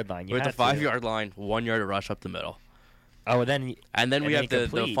here? 5-yard line. You We're at the had to. 5-yard line, 1 yard to rush up the middle. Oh, and then We have the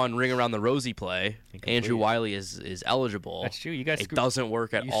incomplete. fun ring around the Rosie play. Incomplete. Andrew Wiley is eligible. That's true. You guys. It doesn't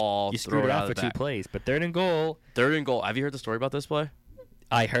work at all. You Throw screwed it out out of for the 2 back. plays, but 3rd and goal. 3rd and goal. Have you heard the story about this play?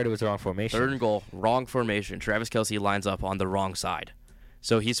 I heard it was the wrong formation. 3rd and goal, wrong formation. Travis Kelce lines up on the wrong side.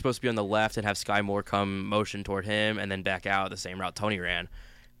 So he's supposed to be on the left and have Sky Moore come motion toward him and then back out the same route Tony ran.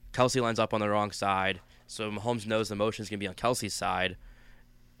 Kelce lines up on the wrong side, so Mahomes knows the motion's going to be on Kelce's side.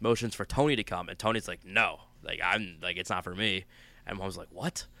 Motions for Tony to come, and Tony's like, no. It's not for me. And Mahomes like,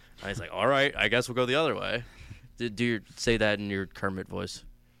 what? And he's like, all right, I guess we'll go the other way. Do you say that in your Kermit voice?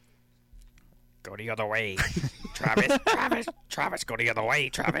 Go the other way, Travis, go the other way,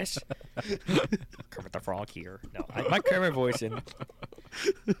 Travis. Kermit the Frog here. No, my Kermit voice in.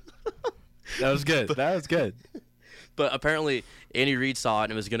 That was good. That was good. But apparently, Andy Reid saw it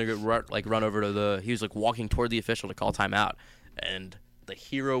and was going to run over to he was like walking toward the official to call timeout. And the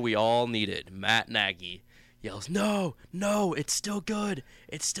hero we all needed, Matt Nagy, yells, "No, no, it's still good.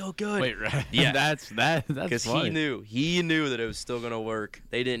 It's still good." Wait, right? Yeah. that's Because funny. he knew that it was still going to work.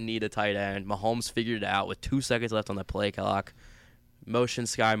 They didn't need a tight end. Mahomes figured it out with 2 seconds left on the play clock. Motion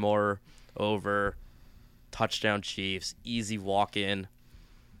Sky Moore over, touchdown Chiefs, easy walk in.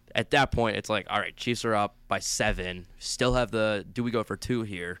 At that point, it's like, all right, Chiefs are up by 7. Still have do we go for 2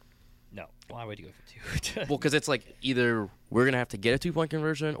 here? No. Why would you go for 2? Well, because it's like either we're going to have to get a 2-point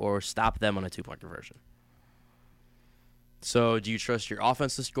conversion or stop them on a 2-point conversion. So do you trust your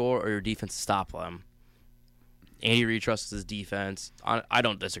offense to score or your defense to stop them? Andy Reid trusts his defense. I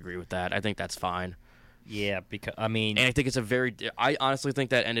don't disagree with that. I think that's fine. Yeah, because I mean, And I think it's I honestly think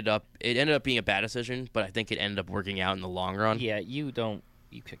that ended up being a bad decision, but I think it ended up working out in the long run. yeah, you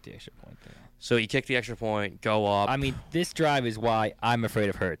kicked the extra point there. So you kick the extra point, go up. I mean, this drive is why I'm afraid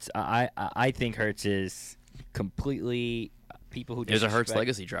of Hurts. I think Hurts is completely people who it was a Hurts disrespect-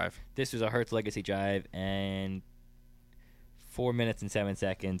 legacy drive. This was a Hurts legacy drive, and 4 minutes and 7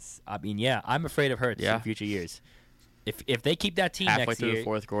 seconds. I mean, yeah, I'm afraid of Hurts Yeah. in future years. If they keep that team Halfway next through year, the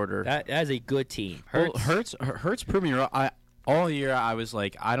fourth quarter. that is a good team. Well, Hurts, Hurts proved me wrong. All year I was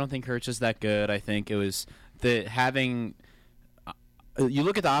like, I don't think Hurts is that good. I think it was having. You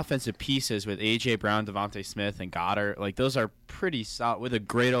look at the offensive pieces with A.J. Brown, Devontae Smith, and Goddard. Like those are pretty solid with a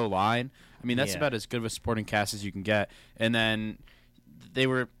great O line. I mean, that's Yeah. about as good of a supporting cast as you can get. And then they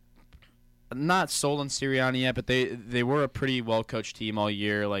were not sold on Sirianni yet, but they were a pretty well coached team all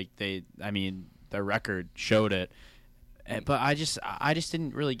year. Like their record showed it. But I just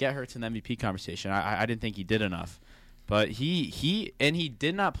didn't really get Hurts in the MVP conversation. I didn't think he did enough. But he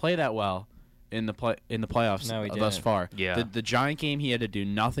did not play that well in the playoffs No, he thus didn't. far. Yeah. The Giant game, he had to do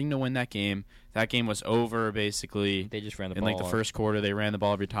nothing to win that game. That game was over basically. they just ran the in ball like the first quarter, they ran the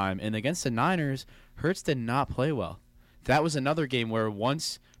ball every time. And against the Niners, Hurts did not play well. That was another game where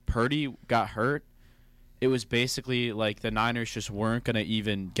once Purdy got hurt, it was basically like the Niners just weren't going to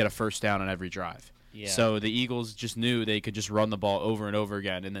even get a first down on every drive. Yeah. So the Eagles just knew they could just run the ball over and over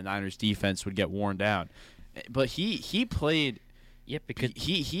again, and the Niners' defense would get worn down. But he played. Yeah, because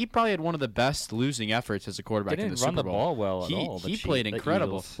He probably had one of the best losing efforts as a quarterback They in the didn't run Super the Bowl. ball well at all, the He Chiefs- played the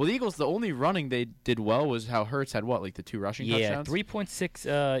incredible. Eagles. Well, the Eagles, the only running they did well was how Hurts had like the 2 rushing yeah, touchdowns.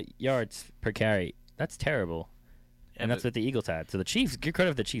 3.6 yards per carry. That's terrible. And that's what the Eagles had. So the Chiefs, give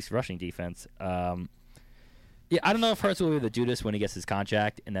credit to the Chiefs' rushing defense. Yeah, I don't know if Hurts will be able to do this when he gets his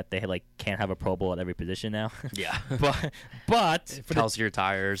contract, and that they can't have a Pro Bowl at every position now. Yeah. but for Tells your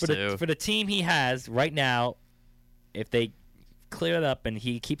tires, too. for the team he has right now, if they clear it up and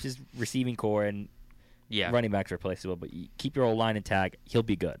he keeps his receiving core and running backs replaceable, but you keep your old line intact, he'll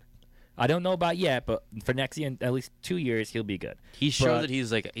be good. I don't know about yet, but for next year, at least 2 years, he'll be good. He showed But-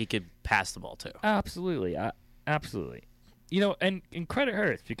 that he could pass the ball, too. Absolutely, absolutely. And credit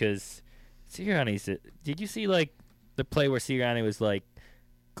Hurts because Sirianni's. Did you see the play where Sirianni was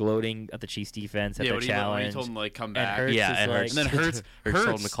gloating at the Chiefs defense at Yeah, the when he challenge? told him to come And back. Hurts Yeah, is and like- Hurts- And then Hurts Hurts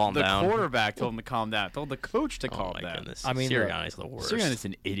told him to calm the down. quarterback told him to calm down. Told the coach to Oh, calm my down. goodness. I mean, Sirianni's the worst. Sirianni's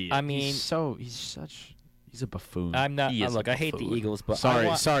an idiot. I mean- he's a buffoon. I'm not. He is Look, a I hate the buffoon. Eagles, but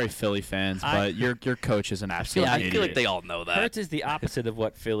sorry, Philly fans, but your coach is an absolute Yeah, I idiot. feel like they all know that. Hurts is the opposite of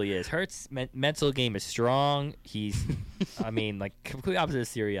what Philly is. Hurts' mental game is strong. He's, completely opposite of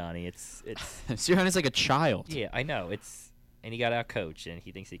Sirianni. It's. Sirianni's like a child. Yeah, I know. And he got out coached, and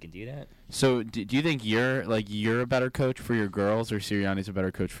he thinks he can do that. So do you think you're a better coach for your girls, or Sirianni's a better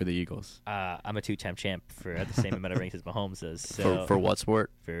coach for the Eagles? I'm a 2-time champ at the same amount of rings as Mahomes is. So For what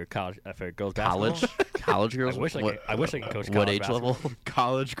sport? for college, for girls College? basketball. College girls? I wish I could coach What college age basketball. level?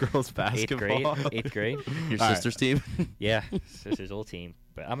 College girls Eighth grade. basketball. Eighth grade. Your All right. sister's team? Yeah, sister's old team.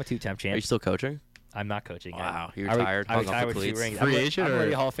 But I'm a 2-time Are champ. you still coaching? I'm not coaching. Wow, you're I re- tired, I hung up retired the with 2 cleats. rings. Free I'm agent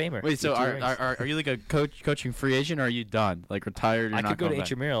already or- a Hall of Famer. Wait, so with 2 are, rings. are you like a coaching free agent, or are you done? Like retired? You're I not could go to going back?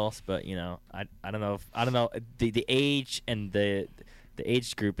 intramurals, but I don't know. The age and the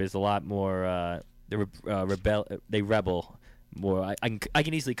age group is a lot more. They rebel more. I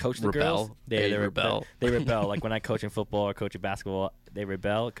can easily coach the Rebel? girls. They rebel? They rebel. Like when I coach in football or coach in basketball, they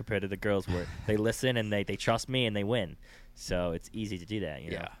rebel compared to the girls where they listen and they trust me and they win. So it's easy to do that.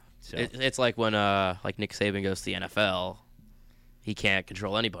 You know? Yeah. So It's like when Nick Saban goes to the NFL. He can't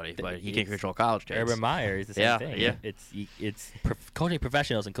control anybody, but he can It's- control college kids. Urban Meyer is the same Yeah, thing. yeah. It's coaching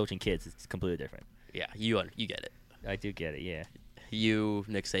professionals and coaching kids. It's completely different. Yeah, you get it. I do get it. Yeah. You,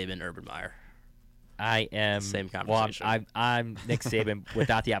 Nick Saban, Urban Meyer. I am Same well, conversation. I'm Nick Saban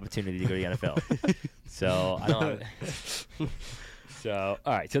without the opportunity to go to the NFL. So I don't. So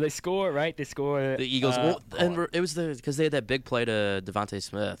all right. So they score, right? They score. The Eagles. It was because they had that big play to Devontae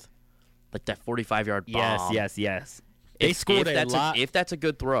Smith, like that 45-yard bomb. yes. They scored a lot. If that's a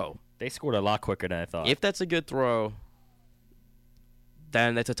good throw, They scored a lot quicker than I thought. If that's a good throw,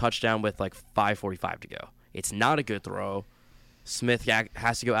 then that's a touchdown with like 5:45 to go. It's not a good throw. Smith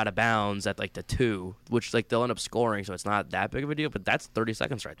has to go out of bounds at like the 2, which like they'll end up scoring, so it's not that big of a deal. But that's 30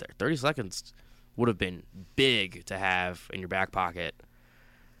 seconds right there. 30 seconds would have been big to have in your back pocket.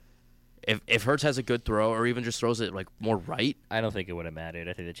 If Hurts has a good throw or even just throws it like more right, I don't think it would have mattered.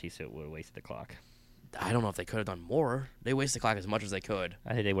 I think the Chiefs would have wasted the clock. I don't know if they could have done more. They wasted the clock as much as they could.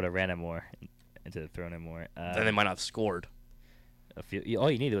 I think they would have ran it more instead of thrown it more. Then they might not have scored.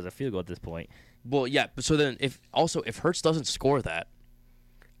 All you needed was a field goal at this point. Well, yeah. But so then, if Hurts doesn't score that,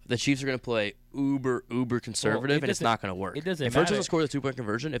 the Chiefs are going to play uber conservative, and it's not going to work. It doesn't if matter. Hurts doesn't score the 2-point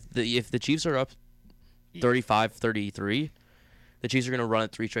conversion, if the Chiefs are up 35-33, the Chiefs are going to run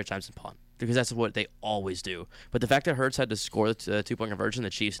it 3 straight times and punt because that's what they always do. But the fact that Hurts had to score the 2-point conversion, the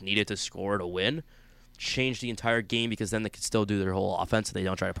Chiefs needed to score to win, changed the entire game because then they could still do their whole offense and they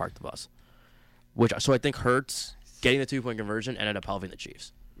don't try to park the bus. So I think Hurts getting the 2-point conversion ended up helping the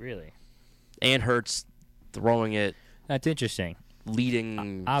Chiefs. Really? And Hurts throwing it, That's interesting.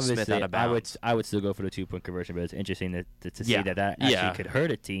 leading Obviously, Smith out of bounds. I would still go for the 2-point conversion, but it's interesting to see Yeah. that actually Yeah. could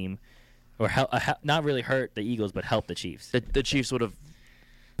hurt a team, or not really hurt the Eagles, but help the Chiefs. The Chiefs would have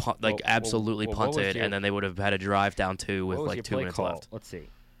absolutely what was punted, your- and then they would have had a drive down 2 with What was like your 2 play minutes call? left. Let's see.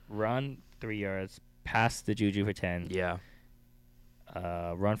 Run 3 yards, pass the Juju for 10. Yeah.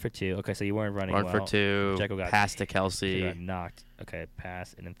 Run for 2. Okay, so you weren't running Run well. for 2, Pacheco got pass to Pacheco Kelsey. got knocked. Okay,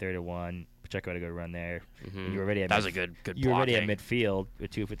 pass, and then 3rd and 1. Pacheco had a good run there. Mhm. You were already at That was a good You were already at blocking. midfield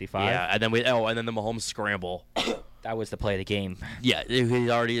with 2:55. Yeah, and then the Mahomes scramble. That was the play of the game. Yeah, he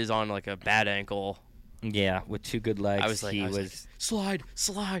already is on like a bad ankle. Yeah, with 2 good legs. I was like, slide,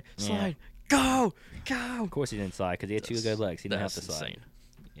 Yeah. go. Of course he didn't slide because he had 2 good legs. He didn't have That's to slide. insane.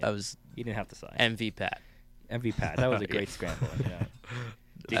 Yeah. That was He didn't have to slide. MV Pat. MV Pat. That was a great Yeah. scramble.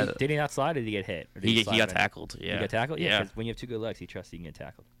 Did he not slide or did he get hit? Or did He slide got right? tackled. Yeah. He got tackled? Yeah, Yeah. because when you have 2 good legs, he trusts you can get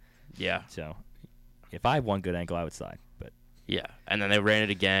tackled. Yeah. So if I have 1 good ankle, I would slide. But Yeah. And then they ran it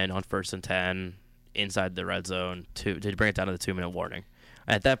again on 1st and 10 inside the red zone to bring it down to the 2-minute warning.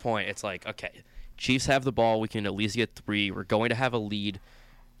 At that point, it's like, okay, Chiefs have the ball. We can at least get 3. We're going to have a lead.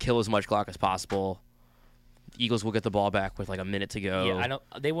 Kill as much clock as possible. Eagles will get the ball back with like a minute to go. yeah,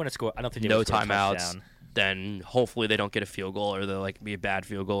 they want to score. I don't think they No would score a timeouts. touchdown. Then hopefully they don't get a field goal, or they'll like be a bad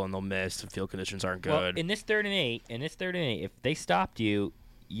field goal and they'll miss. The field conditions aren't Well, good. in this 3rd and 8, if they stopped you,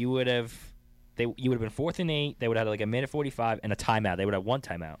 you would have been 4th and 8. They would have like a minute 45 and a timeout. They would have 1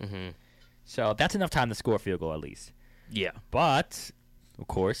 timeout. Mm-hmm. So that's enough time to score a field goal at least. Yeah. But of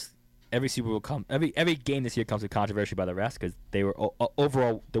course, every Super Bowl every game this year comes with controversy by the refs because they were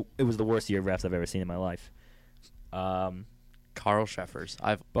overall it was the worst year of refs I've ever seen in my life. Carl Sheffers.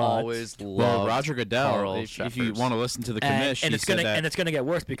 I've But- always loved Well, Roger Goodell, Carl if you Sheffers. want to listen to the commish, and he it's said gonna that, and it's gonna get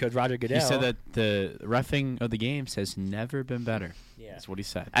worse because Roger Goodell. he said that the reffing of the games has never been better. Yeah. That's what he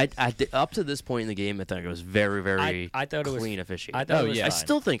said. Up to this point in the game, I think it was very, very I thought it was clean officiating. I thought Oh, it was yeah. I fine.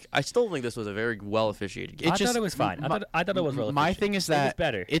 still think this was a very well officiated game. I just- thought it was fine. I thought it was well My efficient. thing is It was that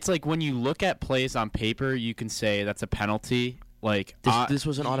better. it's like when you look at plays on paper, you can say that's a penalty. Like This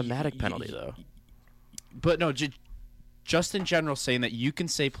was an automatic penalty, though. But no, just in general, saying that you can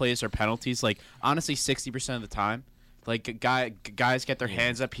say plays are penalties. Like honestly, 60% of the time, like guys get their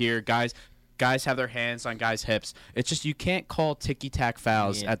hands up here, guys have their hands on guys' hips. It's just you can't call ticky tack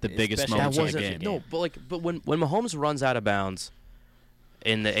fouls Yeah, at the biggest especially moments That of the wasn't game. no, but when Mahomes runs out of bounds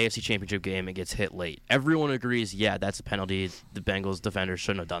in the AFC Championship game and gets hit late, everyone agrees. Yeah, that's a penalty. The Bengals defenders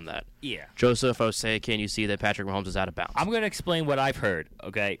shouldn't have done that. Yeah. Joseph Osei, can you see that Patrick Mahomes is out of bounds? I'm going to explain what I've heard,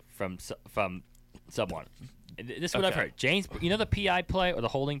 okay, from someone. This is what I've Okay. heard. James, you know the PI play or the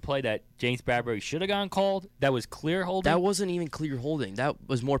holding play that James Bradbury should have gotten called? That was clear holding? That wasn't even clear holding. That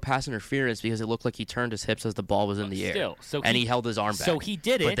was more pass interference because it looked like he turned his hips as the ball was in the air. Still, so and he- he held his arm back. so he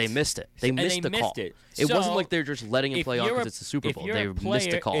did But it. they missed it. They And missed they the missed call. it. It wasn't So, like they're just letting it play on because it's the Super Bowl. They missed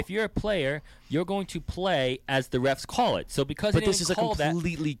the call. If you're a player, you're going to play as the refs call it. So because But they this didn't is a call that,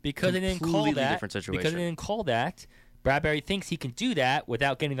 completely because they didn't call completely that, different because situation. they didn't call that, Bradbury thinks he can do that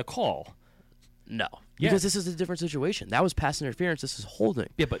without getting the call. No, Yeah. because this is a different situation. That was pass interference. This is holding.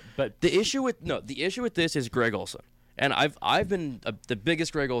 Yeah, but The issue with this is Greg Olson, and I've been the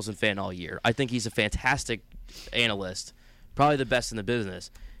biggest Greg Olson fan all year. I think he's a fantastic analyst, probably the best in the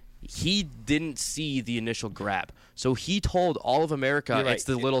business. He didn't see the initial grab, so he told all of America you're right. it's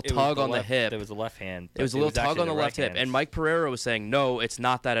the It- little it was tug the on left- the hip. It was the left hand. It was a but little tug actually on the left hip, hand. and Mike Pereira was saying, "No, it's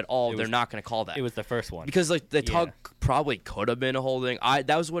not that at all. It They're was- not going to call that." It was the first one. because like the Yeah. tug probably could have been a holding.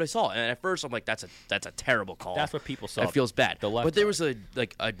 That was what I saw, and at first I'm like, "That's a terrible call." That's what people saw. It feels bad. The left But there tug. was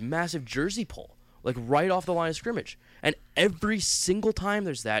a massive jersey pull, like right off the line of scrimmage, And every single time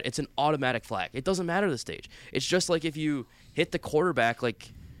there's that, it's an automatic flag. It doesn't matter the stage. It's just like if you hit the quarterback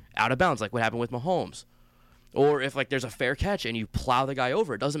like out of bounds, like what happened with Mahomes. Or if like there's a fair catch and you plow the guy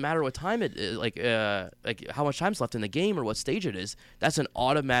over, it doesn't matter what time it is, like how much time's left in the game or what stage it is. That's an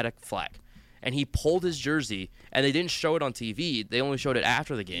automatic flag. And he pulled his jersey, and they didn't show it on TV. They only showed it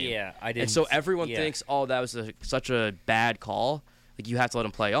after the game. Yeah, I didn't. And so everyone thinks, oh, that was such a bad call. Like you have to let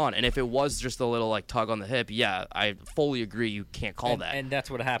him play on. And if it was just a little like tug on the hip, yeah, I fully agree. You can't call that. And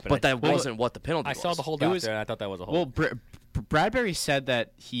that's what happened. But that wasn't what the penalty I was. saw the hold out there, and I thought that was a hold. Well, Bradbury said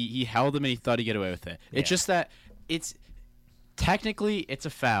that he held him and he thought he'd get away with it. It's just that it's technically it's a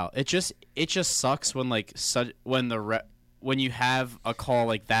foul. It just sucks when like when you have a call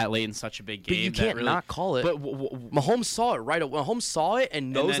like that late in such a big game. But you can't not call it. But Mahomes saw it right away. Mahomes saw it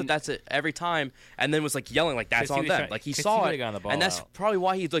and knows that that's it every time, and then was like yelling like that's on them. Like he saw it, and that's probably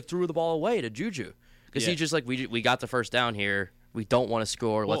why he like threw the ball away to Juju, because he just like we got the first down here. We don't want to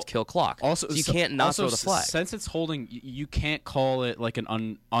score. Let's kill clock. Also, so you can't not also, throw the flag. Since it's holding, you can't call it like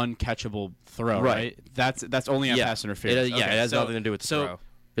an uncatchable throw, right? That's only on pass interference. It has nothing to do with the throw,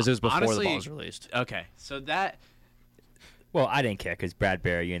 because it was before honestly, the ball was released. Okay, so that. Well, I didn't care because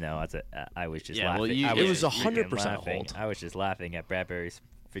Bradbury, I was just laughing. It was 100% hold. I was just laughing at Bradbury's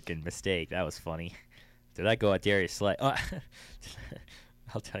freaking mistake. That was funny. Did I go at Darius Slay? Oh,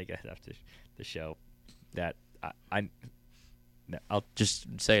 I'll tell you guys after the show that I'll just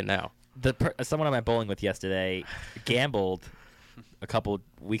say it now. Someone I went bowling with yesterday gambled a couple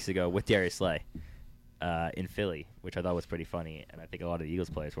weeks ago with Darius Slay in Philly, which I thought was pretty funny, and I think a lot of the Eagles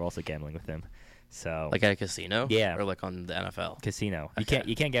players were also gambling with him. So like at a casino, or like on the NFL casino. Okay.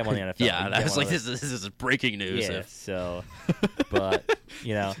 You can't gamble on the NFL. Yeah, I was like, this is breaking news. Yeah. So, but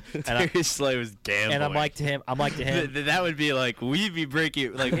Darius Slay was gambling, and I'm like to him. That would be like we'd be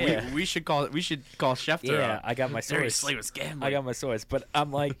breaking. Like we should call Schefter. Yeah, I got my source. Darius Slay was gambling. I got my source, but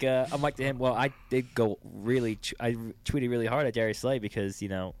I'm like to him. Well, I did go really. I tweeted really hard at Darius Slay because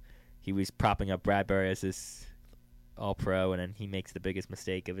he was propping up Bradbury as this All-Pro, and then he makes the biggest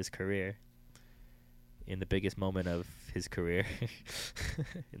mistake of his career. In the biggest moment of his career,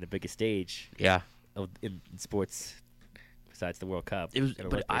 in the biggest stage, in sports, besides the World Cup. It was,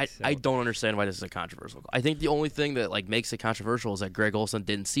 but I don't understand why this is a controversial. I think the only thing that like makes it controversial is that Greg Olson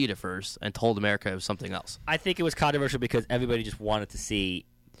didn't see it at first and told America it was something else. I think it was controversial because everybody just wanted to see.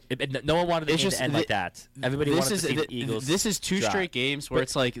 No one wanted the game to end like that. Everybody wanted to see the Eagles. This is two straight games where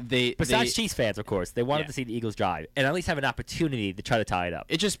it's like besides Chiefs fans, of course, they wanted to see the Eagles drive and at least have an opportunity to try to tie it up.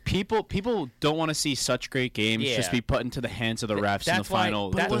 It just people don't want to see such great games just be put into the hands of the refs in the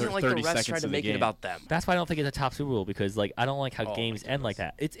final. But it wasn't like the 30 refs seconds tried to of the make game. it about them. That's why I don't think it's a top Super Bowl because like I don't like how games end like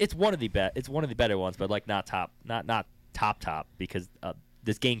that. It's one of the better ones, but like not top because.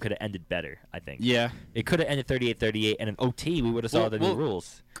 This game could have ended better, I think. Yeah. It could have ended 38-38, and in OT we would have saw the new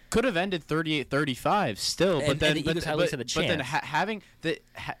rules. Could have ended 38-35 still, but then the Eagles at least had a chance. But then having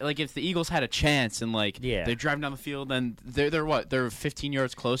like if the Eagles had a chance and like they're driving down the field and they're 15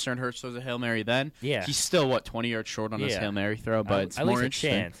 yards closer and Hurts throws a Hail Mary then. Yeah. He's still 20 yards short on his Hail Mary throw, but it's at more least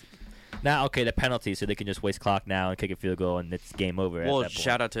interesting. a chance. Now, okay, the penalty, so they can just waste clock now and kick a field goal and it's game over. Well, at that point.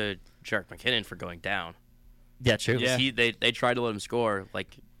 shout out to Jerick McKinnon for going down. Yeah, true. Yeah. They tried to let him score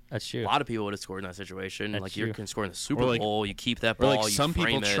like. That's true. A lot of people would have scored in that situation. That's like true. You can score in the Super Bowl, you keep that ball. Or like you some frame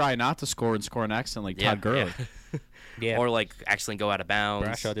people it. try not to score and score an accident, like Todd Gurley. Yeah. Or like accidentally go out of bounds.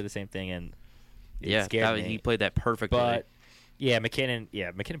 Bradshaw did the same thing, and it scared me. He played that perfectly. But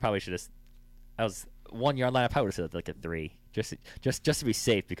McKinnon probably should have. I was 1 yard line. I probably would have said like a 3, just to be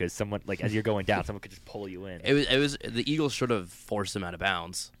safe because someone like as you're going down, someone could just pull you in. It was the Eagles should have forced him out of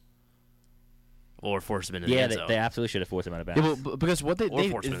bounds. Or force him into the end zone. They absolutely should have forced him out of bounds. Yeah, because what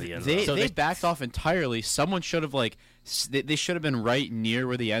they backed off entirely. Someone should have they should have been right near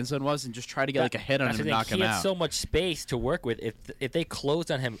where the end zone was and just try to get like a hit on him and knock him out. He had so much space to work with. If they closed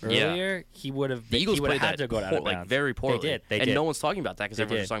on him earlier, he would have. The Eagles played had to go out of bounds. Like very poorly. They did. And no one's talking about that because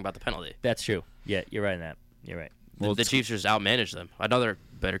everyone's talking about the penalty. That's true. Yeah, you're right in that. You're right. Well, the Chiefs just outmanaged them. Another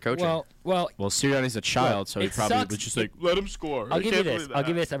better coaching. Well, Sirianni's a child, so he probably was just like, let him score. I'll give you this. I've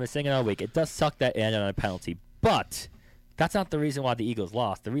been saying it all week. It does suck that it ended on a penalty, but that's not the reason why the Eagles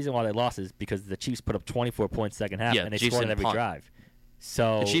lost. The reason why they lost is because the Chiefs put up 24 points second half, and they scored on every drive.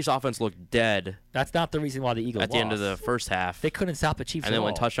 So the Chiefs' offense looked dead. That's not the reason why the Eagles lost. At the end of the first half. They couldn't stop the Chiefs and at all.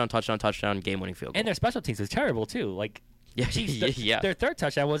 then went touchdown, game-winning field goal. And their special teams was terrible, too. Like, Chiefs, their third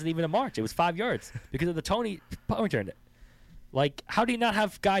touchdown wasn't even a march. It was 5 yards because of the Tony punt return. Like, how do you not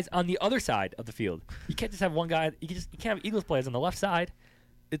have guys on the other side of the field? You can't just have one guy. You can't have Eagles players on the left side.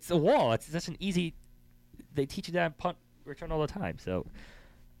 It's a wall. It's such an easy. They teach you that punt return all the time. So,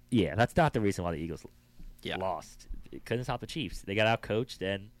 yeah, that's not the reason why the Eagles lost. couldn't stop the Chiefs. They got out coached,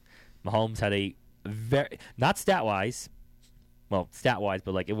 and Mahomes had a very not stat wise, but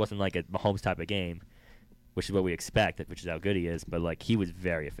like it wasn't like a Mahomes type of game, which is what we expect, which is how good he is. But like he was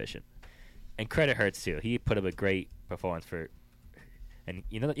very efficient, and credit Hurts too. He put up a great performance for. And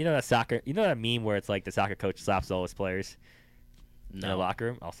you know that meme where it's like the soccer coach slaps all his players in the locker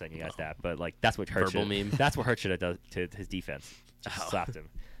room. I'll send you guys that. But like that's what Hurts Verbal should, meme. That's what Hurts should have done to his defense. Just slapped him.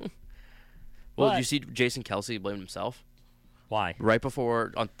 Well, But- did you see Jason Kelsey blame himself Why? right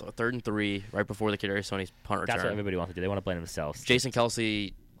before on 3rd and 3, right before the Kadarius Toney's punt return? That's what everybody wants to do. They want to blame themselves. Jason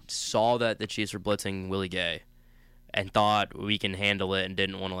Kelsey saw that the Chiefs were blitzing Willie Gay, and thought we can handle it, and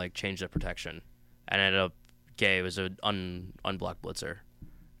didn't want to like change the protection, and ended up Gay was an unblocked blitzer,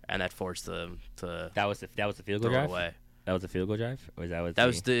 and that forced them to That was the field goal throw it drive. away. That was the field goal drive. Or was that That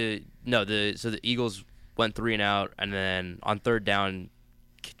was so the Eagles went 3 and out, and then on 3rd down,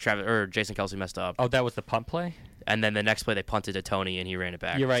 Jason Kelsey messed up, Oh, that was the punt play. and then the next play they punted to Tony, and he ran it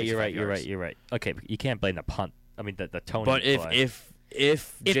back. You're right. 65 yards. Okay, but you can't blame the punt. I mean the Tony. But play.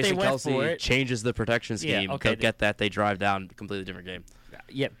 if they Jason went Kelsey for it- changes the protection Yeah, scheme, okay, they'll get that, they drive down, completely different game.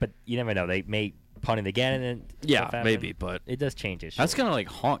 yeah, but you never know. They may punt it again, and then Yeah, stuff happen. maybe, but it does change it. That's sure. gonna like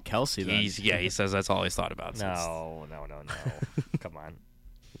haunt Kelsey. Then. he says that's all he's thought about. since- No. Come on.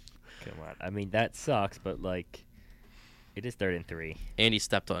 I mean that sucks, but like, it is 3rd and 3. And he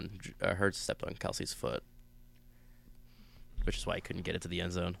Hurts stepped on Kelsey's foot, which is why he couldn't get it to the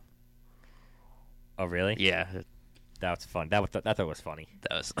end zone. Oh really? Yeah, That was fun. That thought was funny.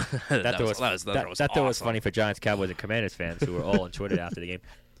 that was That thought was awesome. funny for Giants, Cowboys, and Commanders fans who were all on Twitter after the game.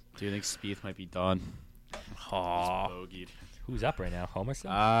 Do you think Spieth might be done? Aw. Bogeyed. Who's up right now? Homer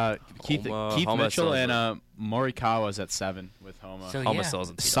still? Keith Homa Mitchell still is and Morikawa's at 7 with Homa. So, Homa yeah. still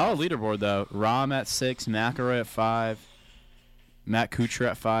hasn't teed Solid off. leaderboard though. Rahm at 6, McIlroy at 5, Matt Kuchar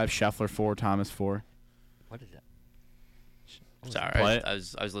at 5, Scheffler 4, Thomas 4. What is that? Sorry, Play it. I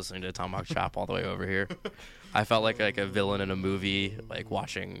was listening to Tomahawk Chop all the way over here. I felt like a villain in a movie, like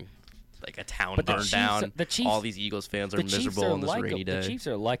watching like a town But the burn Chiefs- down. the Chiefs- all these Eagles fans are The Chiefs miserable are on this rainy day. The Chiefs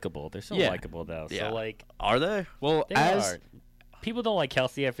are likable. They're so Yeah. likable though. Yeah. So like Are they? Well, they as are. People don't like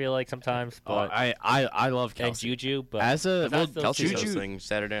Kelsey. I feel like sometimes, but I love and Kelsey. Juju. But As a- but well, that's still Kelsey's Juju- hosting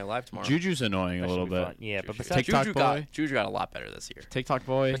Saturday Night Live tomorrow. Juju's annoying that a should little be bit. fun. Yeah, but Juju. besides TikTok Juju boy. got a lot better this year. TikTok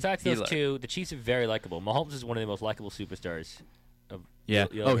boy. besides those He's two, the Chiefs are very likable. Mahomes is one of the most likable superstars. Yeah.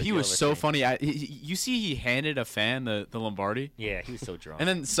 You'll Oh, ever- he you'll was ever so see. funny. You see, he handed a fan the Lombardi. Yeah, he was so drunk. And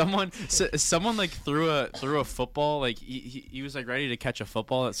then someone like threw a football, like he was like ready to catch a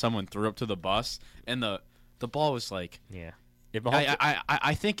football that someone threw up to the bus, and the ball was like yeah, if Mahomes,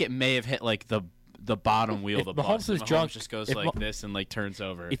 I think it may have hit like the bottom wheel if of the Mahomes bus. was and drunk- just goes if like Ma- this and like turns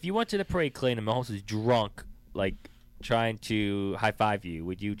over. if you went to the parade, Clayton, and Mahomes was drunk, like trying to high five you,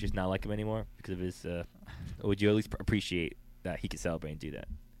 would you just not like him anymore because of his? Or would you at least appreciate that he could celebrate and do that?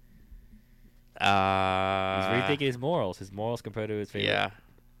 He's rethinking his morals compared to his favorite. Yeah.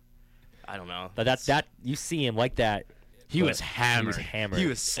 I don't know. But that you see him like that. He but was hammered. He was hammered. He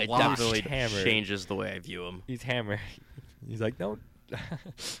was It sloshed. definitely hammered. changes the way I view him. He's hammered. He's like, no,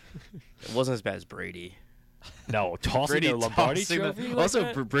 It wasn't as bad as Brady. no, tossing the Lombardi tossing the- trophy. like also,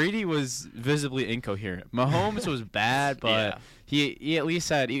 that? Brady was visibly incoherent. Mahomes was bad, but Yeah. he at least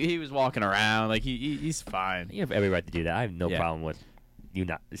had he was walking around like he's fine. You have every right to do that. I have no Yeah. problem with you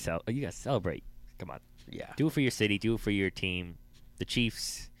not. You guys celebrate. Come on, Yeah. do it for your city. Do it for your team. The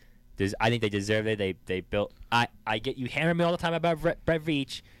Chiefs. I think they deserve it. They built. I get you hammer me all the time about Brett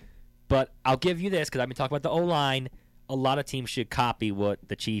Veach, but I'll give you this because I've been talking about the O-line. A lot of teams should copy what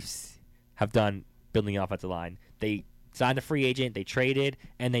the Chiefs have done building the offensive line. They signed a free agent, they traded,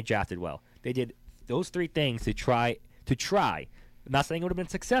 and they drafted well. They did those three things to try. I'm not saying it would have been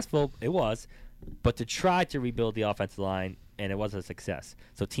successful. It was, but to try to rebuild the offensive line, and it was a success.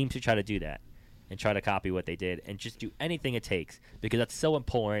 So teams should try to do that and try to copy what they did and just do anything it takes because that's so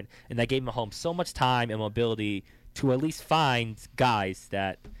important. And that gave Mahomes so much time and mobility to at least find guys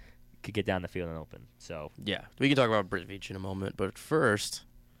that could get down the field and open. So Yeah. We can talk about Britt Veach in a moment, but first,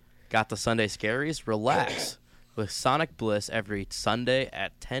 got the Sunday Scaries? Relax with Sonic Bliss every Sunday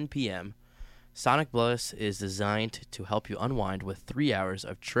at 10 p.m. Sonic Bliss is designed to help you unwind with 3 hours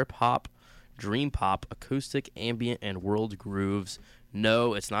of trip hop, dream pop, acoustic, ambient, and world grooves.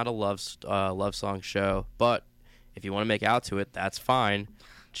 No, it's not a love song show, but if you want to make out to it, that's fine.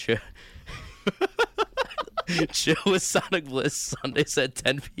 Chill with Sonic Bliss Sundays at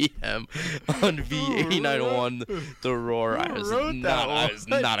 10 p.m. on V89.1 The Roar. I was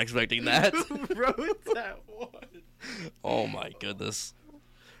not expecting that. wrote that one? Oh my goodness.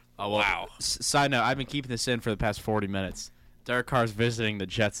 Oh, well, Wow. Side note: I've been keeping this in for the past 40 minutes. Derek Carr's visiting the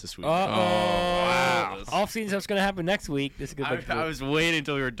Jets this week. Wow. This- Off season what's going to happen next week. This is good. I was waiting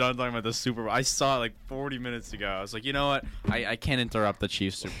until we were done talking about the Super Bowl. I saw it like 40 minutes ago. I was like, you know what? I can't interrupt the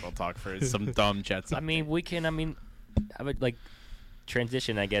Chiefs Super Bowl talk for some dumb Jets. I mean, we can. I would like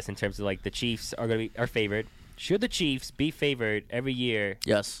transition, I guess, in terms of like the Chiefs are going to be our favorite. Should the Chiefs be favored every year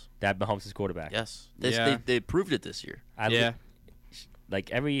Yes. that Mahomes is quarterback? Yes. Yeah. They proved it this year. Yeah. Like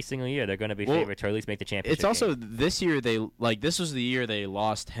every single year, they're going to be Well, favorites or at least make the championship. It's also game. this year this was the year they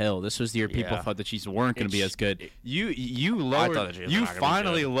lost Hill. This was the year people Yeah. thought the Chiefs weren't going to be as good. You I lowered. thought the Chiefs were You not gonna be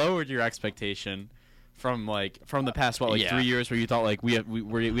finally good. lowered your expectation from the past 3 years where you thought like we have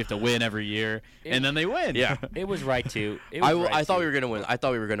to win every year, and then they win. Yeah. It was right to. It was right I thought to. we were gonna win. I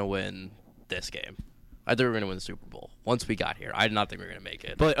thought we were gonna win this game. I thought we were gonna win the Super Bowl. Once we got here, I did not think we were gonna make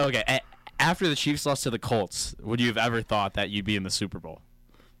it. But okay, after the Chiefs lost to the Colts, would you have ever thought that you'd be in the Super Bowl?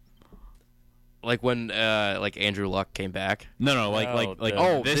 like when Andrew Luck came back. No,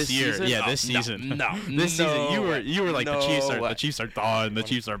 this year. season? Yeah, Oh, this season. No, this season you were like no the Chiefs way. are done. The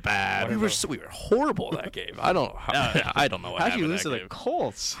Chiefs are bad. We were horrible that game. I don't know what How'd you happened lose to that the game.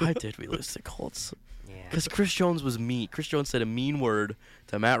 Colts? How did we lose to the Colts? Yeah. Because Chris Jones was mean. Chris Jones said a mean word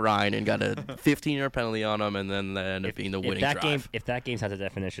to Matt Ryan and got a 15-yard penalty on him, and then that ended up being the winning drive. If that game has a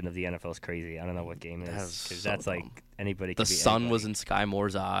definition of the NFL is crazy, I don't know what game it That is is because so that's like dumb. anybody. The Could be sun anybody. was in Sky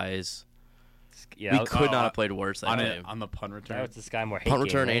Moore's eyes. Yeah, We could not have played worse that on game. on the punt return. That was the Sky Moore hate Punt game,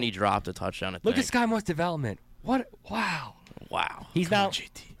 return, right? and he dropped a touchdown. Look at Sky Moore's development. What? Wow. Wow. He's Come on, not.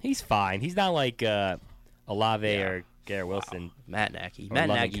 JT. He's fine. He's not like Olave or Garrett Wilson. Matt Nagy. Or Matt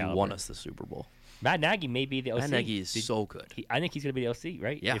Loving Nagy caliber. won us the Super Bowl. Matt Nagy may be the OC. Matt Nagy is Did- so good. I think he's gonna be the OC,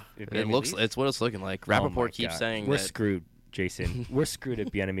 right? Yeah, If it Bieniemy looks. leaves? It's what it's looking like. Oh my Rappaport keeps God. saying we're that. screwed, Jason. We're screwed if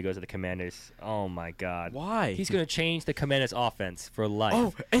Bieniemy goes to the Commanders. Oh my God. Why? He's gonna change the Commanders' offense for life.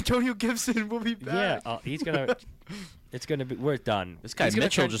 Oh, Antonio Gibson will be yeah. back. He's gonna. It's gonna be. We're done. This guy He's gonna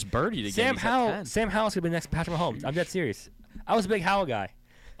Mitchell turn- just birdied again. Sam He's at Howell. 10. Sam Howell's gonna be the next Patrick Mahomes. I'm dead serious. I was a big Howell guy.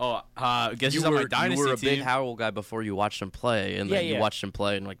 Oh, guess You who's on my were, dynasty you were a team? big Howell guy before you watched him play, and then Yeah, you yeah. watched him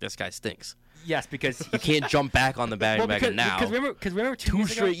play, and like this guy stinks. Yes, because You can't jump back on the bandwagon now. Because remember 2 2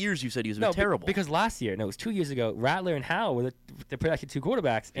 years ago? straight years you said he was No, terrible. because last year, no, it was 2 years ago. Rattler and Howell were the projected two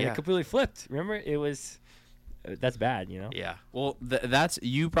quarterbacks, and Yeah. it completely flipped. Remember, it was that's bad, you know. yeah, Well, that's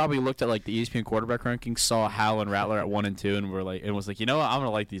you probably looked at like the ESPN quarterback rankings, saw Howell and Rattler at 1 and 2, and were like, and was like, you know what, I'm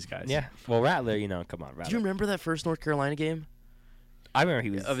gonna like these guys. Yeah. Well, Rattler, you know, come on, do Rattler. you remember that first North Carolina game I remember he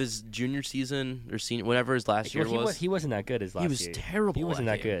was of his junior season or senior, whatever his last year well, was? he wasn't that good as last was year. terrible He wasn't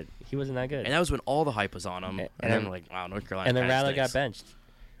that that game. good. He wasn't that good. And that was when all the hype was on him. And And then then- like, wow, North Carolina. And then kinda Rattler stinks. got benched.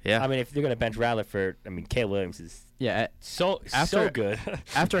 Yeah, I mean, if they're gonna bench Rattler for, Caleb Williams is Yeah. so After- good.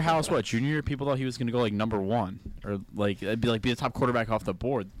 After Howell's junior year, people thought he was gonna go like number 1 or like be the top quarterback off the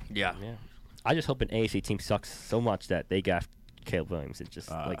board. yeah. Yeah. I just hope an AFC team sucks so much that they got Caleb Williams and just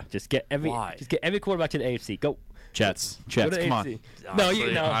get every why? quarterback to the AFC. Go. Jets, Go to come on.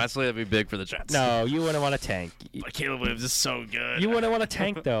 AFC. No, Honestly, that'd be big for the Jets. no, you wouldn't want to tank. But Caleb Williams is so good. You wouldn't want to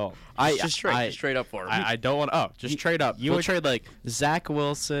tank though. just straight up for him. I don't want. Oh, just trade up. you We'll would- trade like Zach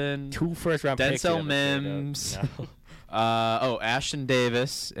Wilson, 2 first-round picks. Denzel you'd have to trade up. Mims. No. Ashton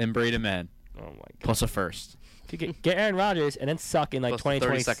Davis, and Braden Mann, Oh my God. plus a first. Get Aaron Rodgers and then suck in like Plus the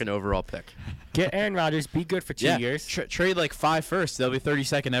 2020. 32nd overall pick. Get Aaron Rodgers, be good for 2 years. Trade like 5 firsts. They'll be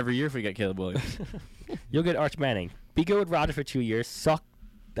 32nd every year if we get Caleb Williams. You'll get Arch Manning. Be good with Rodgers for 2 years. Suck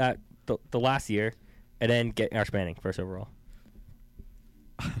that the last year, and then get Arch Manning first overall.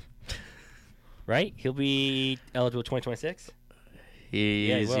 Right? He'll be eligible 2026.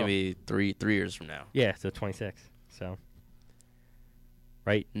 He's he gonna will. be three years from now. Yeah, so 26. So.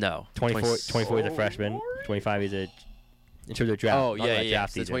 Right? No, 24 is a freshman. 25 is in terms of draft. Oh not yeah, like yeah. draft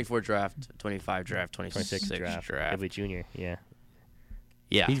It's the season. 24 draft, 25 draft, 26 26 draft. He'll be junior. Yeah.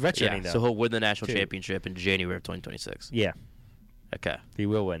 Yeah, He's redshirting, yeah. though, So he'll win the national too. championship in January of 2026. Yeah. Okay. He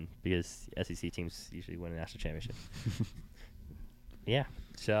will win because SEC teams usually win a national championship. Yeah.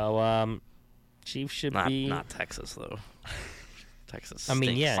 So Chiefs should be. Not Texas though. Texas. I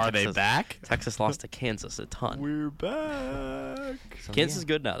mean, stinks. yeah. Are they Texas- back? Texas lost to Kansas a ton. We're back. So, Kansas yeah. is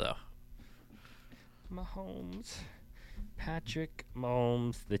good now though. Mahomes, Patrick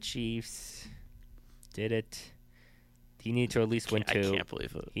Mahomes, the Chiefs did it. He needed to at least win 2. I can't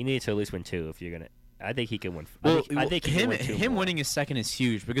believe it. He needed to at least win 2 if you're gonna. I think he can win. Well, I think he can win 2 him more. winning his second is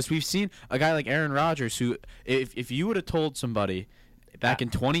huge because we've seen a guy like Aaron Rodgers who, if you would have told somebody back in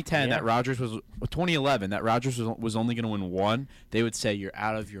 2010 Yeah. that Rodgers was 2011 that Rodgers was only going to win 1, they would say you're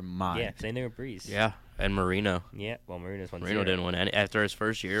out of your mind. Yeah, same thing with Breeze. Yeah, And Marino. Yeah, well, Marino's won Marino 0. didn't win any after his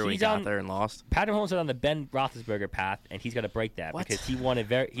first year when he He's got on- there and lost. Patrick Mahomes is on the Ben Roethlisberger path, and he's got to break that What? because he won his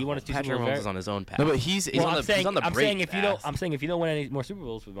two Patrick Super Bowls. Mahomes is on his own path. No, but he's Well, on I'm the- saying, he's on the I'm saying Brady if you don't, path. I'm saying if you don't win any more Super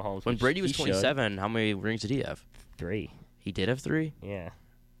Bowls with Mahomes, When which Brady was he should, 27, how many rings did he have? 3. He did have 3? Yeah,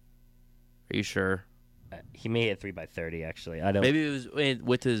 Are you sure? he may hit 3 by 30. Actually, I don't. Maybe it was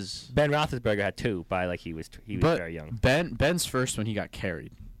with his... Ben Roethlisberger had 2 by like he was but very young. Ben's first when he got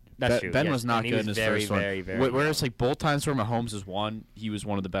carried. That's true. Ben yes. was not And he good was in his very, first one. very, very Whereas young. like both times where Mahomes has won, he was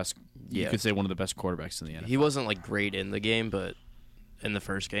one of the best. You Yeah. could say one of the best quarterbacks in the NFL. He wasn't like great in the game, but in the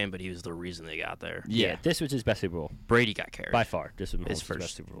first game, but he was the reason they got there. yeah, this was his best Super Bowl Brady got carried. by far. This was His Mahomes' first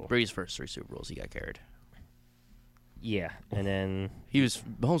best Super Bowl. Brady's first 3 Super Bowls, he got carried. Yeah, and then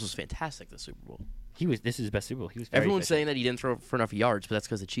Mahomes was fantastic this Super Bowl. this is his best Super Bowl. He was. Very Everyone's efficient. saying that he didn't throw for enough yards, but that's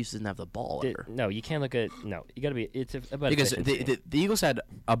because the Chiefs didn't have the ball ever. No, you can't look at You got to be. It's about because efficiency. the Eagles had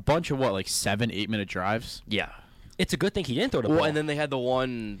a bunch of like 7-8 minute drives. Yeah. It's a good thing he didn't throw the Well, ball. and then they had the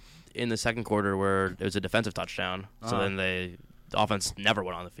one in the second quarter where it was a defensive touchdown. So then the offense never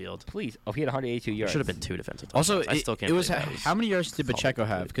went on the field. Please, he had 182 There yards. should have been 2 defensive touchdowns. Also, I still can't it was believe that how many yards did called Pacheco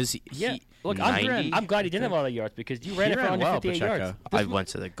have? Because Yeah, he, look, 90? I'm glad he didn't have a lot of yards because you ran He it for ran well, 158 yards. Pacheco. I went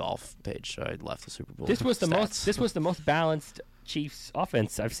to the golf page, so I left the Super Bowl. This was the most. stats. This was the most balanced Chiefs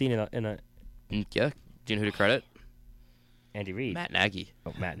offense I've seen in a Yeah. Do you know who to credit? Andy Reid. Matt Nagy.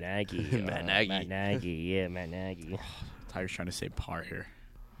 Oh, Matt Nagy. Matt Nagy. Matt Nagy. Yeah, Matt Nagy. Tiger's trying to say par here.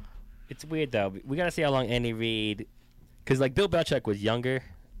 It's weird though. We gotta see how long Andy Reid, because like Bill Belichick was younger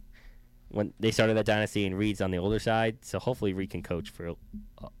when they started that dynasty, and Reid's on the older side. So hopefully Reid can coach for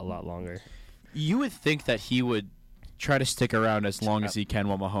a lot longer. You would think that he would try to stick around as long as he can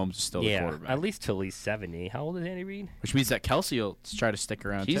while Mahomes is still the Yeah, quarterback. at least till he's 70. How old is Andy Reid? Which means that Kelsey will try to stick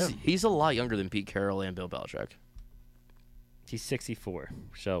around too. He's a lot younger than Pete Carroll and Bill Belichick. He's 64.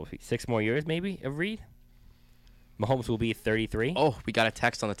 So 6 more years maybe of Reid. Mahomes will be 33. Oh, we got a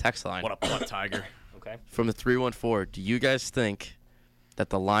text on the text line. What a punt, Tiger. Okay. From the 314, do you guys think that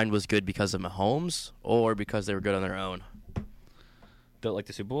the line was good because of Mahomes or because they were good on their own? Like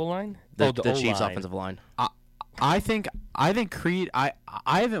the Super Bowl line? The the Chiefs' O-line. offensive line. I think Creed. I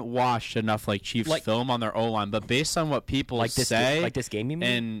haven't watched enough like Chiefs Like- film on their O line, but based on what people Like this, say, like this game you mean?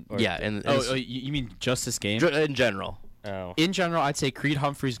 and Or Yeah, the- and you mean just this game? in general. Oh. In general, I'd say Creed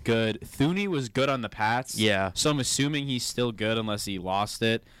Humphrey's good. Thuney was good on the Pats. Yeah. So I'm assuming he's still good unless he lost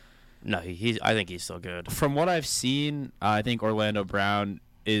it. No, I think he's still good. From what I've seen, I think Orlando Brown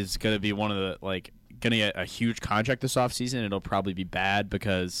is going to be one of the going to get a huge contract this offseason. It'll probably be bad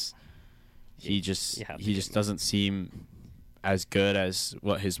because he just doesn't seem as good as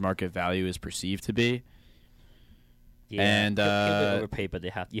what his market value is perceived to be. Yeah, And, he'll get overpaid, but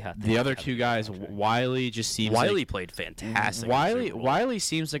you have to. The other have two him guys, contract. Wiley just seems Wiley like played fantastic. in the Super Bowl. Wiley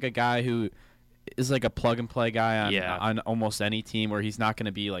seems like a guy who is like a plug and play guy Yeah. on almost any team where he's not going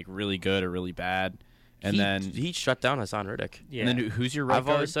to be like really good or really bad. And then he shut down Hassan Reddick. Yeah. and then who's your right I've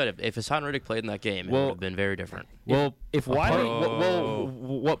guard? always said if Hassan Reddick played in that game, it Well- would have been very different. Well, if Wiley-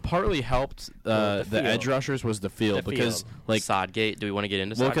 what partly helped the the edge field. rushers was the field The because field. like Sodgate, do we want to get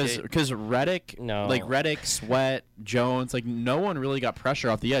into well Sodgate? because Reddick No. like Reddick, Sweat, Jones, like no one really got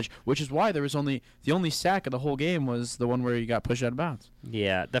pressure off the edge, which is why there was the only sack of the whole game was the one where he got pushed out of bounds.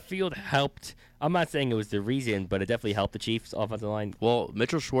 Yeah, the field helped. I'm not saying it was the reason, but it definitely helped the Chiefs' offensive line. Well,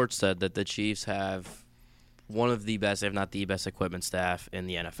 Mitchell Schwartz said that the Chiefs have one of the best, if not the best, equipment staff in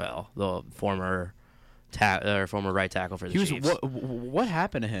the NFL. The former right tackle for the He was Chiefs. what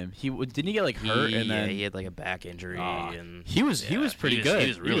happened to him? Didn't he get like hurt and then he had like a back injury, and he was pretty good. He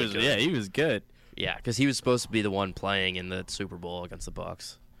was really good. Yeah, he was good. Yeah, because he was supposed to be the one playing in the Super Bowl against the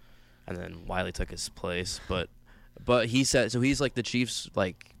Bucs, and then Wiley took his place. But he said so. He's like the Chiefs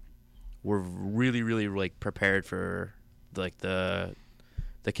were really like prepared for like the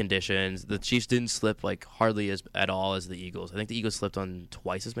conditions. The Chiefs didn't slip like hardly at all as the Eagles. I think the Eagles slipped on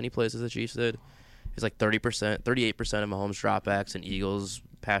twice as many plays as the Chiefs did. It's like 38% of Mahomes dropbacks and Eagles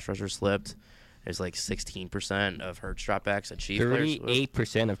pass rushers slipped. There's like 16% of Hurts dropbacks and Chiefs players slipped.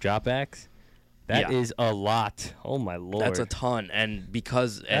 38% of dropbacks. That Yeah. is a lot. Oh my lord. That's a ton, and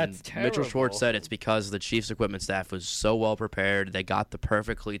That's Mitchell Schwartz terrible. said it's because the Chiefs equipment staff was so well prepared. They got the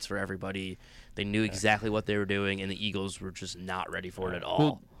perfect cleats for everybody. They knew exactly what they were doing, and the Eagles were just not ready for it at all.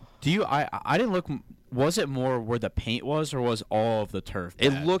 Well, I didn't look. Was it more where the paint was, or was all of the turf it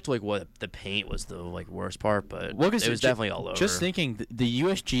bad? looked like what the paint was the worst part, but Well, 'cause it was definitely all over. Just thinking, the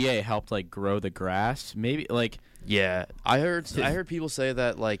USGA helped grow the grass. Maybe Yeah, I heard people say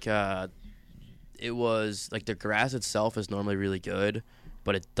that it was the grass itself is normally really good,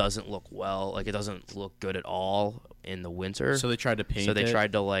 but it doesn't look it doesn't look good at all in the winter. so they tried to paint. So they it.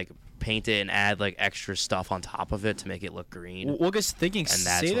 tried to paint it and add like extra stuff on top of it to make it look green. Well, just thinking, And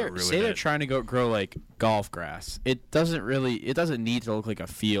that's say what ruined they're it. trying to grow like golf grass. It doesn't need to look like a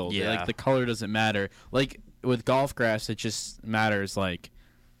field. Yeah. Like the color doesn't matter. Like with golf grass, it just matters. Like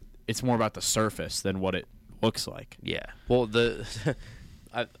it's more about the surface than what it looks like. Yeah. Well,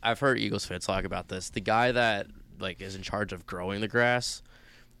 I've heard Eagles fans talk about this. The guy that like is in charge of growing the grass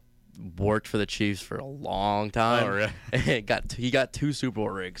worked for the Chiefs for a long time. Oh, really? He got 2 Super Bowl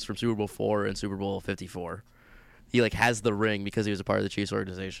rings from Super Bowl 4 and Super Bowl 54. He like has the ring because he was a part of the Chiefs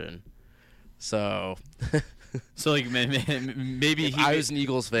organization. So, So like maybe if he I was an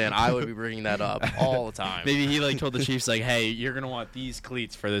Eagles fan, I would be bringing that up all the time. maybe he like told the Chiefs like, hey, you're gonna want these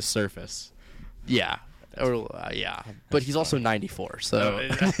cleats for this surface. Yeah. Or yeah. But he's also 94. So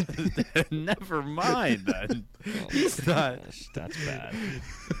Never mind then. He's not. That's bad.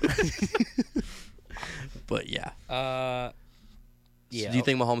 but yeah. Yeah. So do you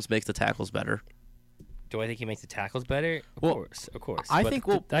think Mahomes makes the tackles better? Do I think he makes the tackles better? Of Well, course, of course. I But think,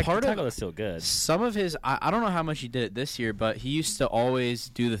 the part of- tackle is still good. Some of his, I don't know how much he did it this year, but he used to always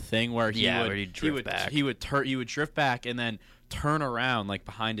do the thing where he Yeah, would where he'd drift back. He would drift back and then turn around like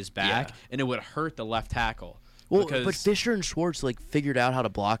behind his back, Yeah. and it would hurt the left tackle. Well, because, but Fisher and Schwartz like figured out how to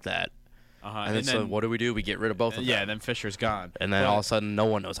block that. And then, so what do? We get rid of both of them. yeah, then Fisher's gone, And then But all of a sudden, no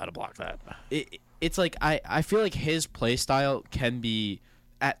one knows how to block that. it's like I feel like his play style can be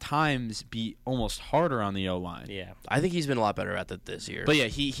at times be almost harder on the O line. Yeah. I think he's been a lot better at that this year. But yeah,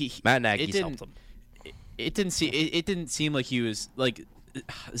 he Matt Nagy's helped him. It didn't seem like he was like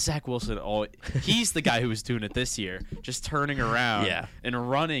Zach Wilson. He's the guy who was doing it this year, just turning around Yeah. and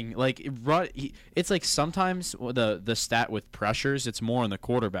running. Like it's like sometimes the stat with pressures, it's more on the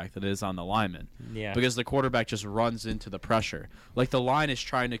quarterback than it is on the lineman. Yeah. Because the quarterback just runs into the pressure. Like the line is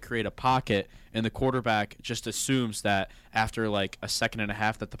trying to create a pocket, and the quarterback just assumes that after like a second and a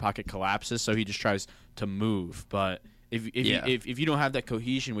half that the pocket collapses, so he just tries to move. But if you don't have that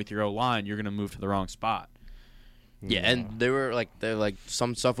cohesion with your O line, you're gonna move to the wrong spot. Yeah, and they're like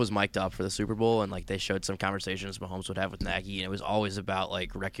some stuff was mic'd up for the Super Bowl, and like they showed some conversations Mahomes would have with Nagy, and it was always about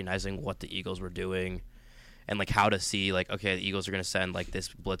like recognizing what the Eagles were doing, and like how to see like, okay, the Eagles are gonna send like this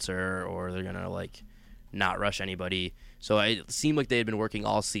blitzer, or they're gonna like not rush anybody. So it seemed like they had been working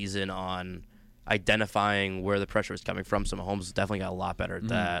all season on identifying where the pressure was coming from. So Mahomes definitely got a lot better at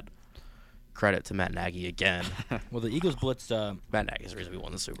that. Credit to Matt Nagy again. Well, the Eagles blitzed. Matt Nagy's the reason we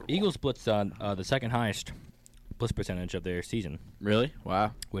won the Super Bowl. Eagles blitzed on the second highest blitz percentage of their season, Really?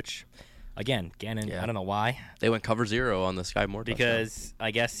 Wow. which, again, Gannon. Yeah. I don't know why, They went cover 0 on the Sky Moore touchdown. Because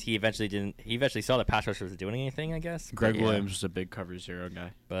I guess he eventually didn't. He eventually saw the pass rush was doing anything. I guess. Greg Yeah. Williams was a big cover 0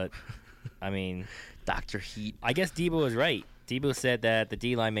 guy. But I mean, Dr. Heat. I guess Debo was right. Debo said that the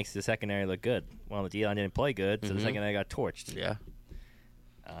D line makes the secondary look good. Well, the D line didn't play good, so the secondary got torched. Yeah.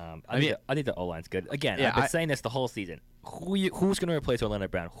 I think the O line's good. Again, Yeah, I've been saying this the whole season. Who's going to replace Orlando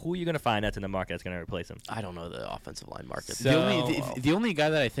Brown? Who are you going to find that's in the market that's going to replace him? I don't know the offensive line market. So- The only guy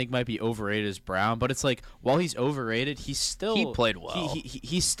that I think might be overrated is Brown, but it's like while he's overrated, he's still He played well.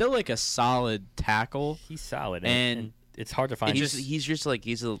 He's still like a solid tackle. He's solid, And and it's hard to find. I think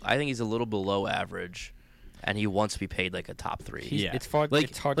he's a little below average, and he wants to be paid like a top 3. Yeah. It's hard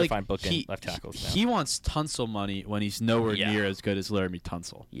to find bookend left tackles now. He wants Tunsil money when he's nowhere Yeah. near as good as Laramie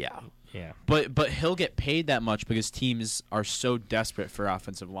Tunsil. Yeah. Yeah. But he'll get paid that much because teams are so desperate for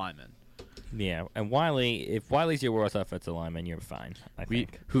offensive linemen. Yeah, and Wiley, if Wiley's your worst offensive lineman, you're fine. I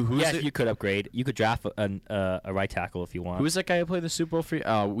think. Who's yes, it? you could upgrade. You could draft a right tackle if you want. Who was that guy who played the Super Bowl for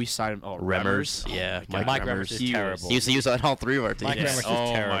you? We signed him. Oh, Remmers. Remmers. Yeah. Oh my Mike God. Remmers is He was- terrible. He was on all 3 of our teams. Mike Remmers is Oh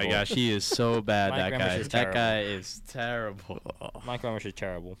my terrible. gosh, he is so bad. Mike that Remmers guy. is That terrible. guy is terrible. Mike Remmers is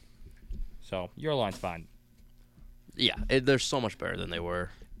terrible. So your line's fine. Yeah. They're so much better than they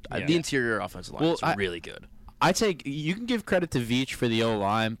were. Yeah. The interior offensive line Well, is really good. I take you can give credit to Veach for the O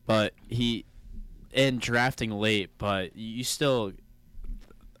line, but and drafting late, but you still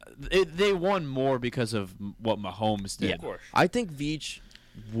they won more because of what Mahomes did. Yeah. I think Veach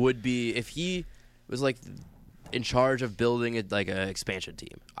would be, if he was like in charge of building an expansion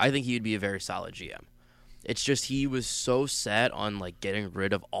team, I think he would be a very solid GM. It's just he was so set on like getting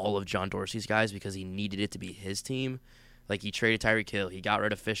rid of all of John Dorsey's guys because he needed it to be his team. Like he traded Tyreek Hill, he got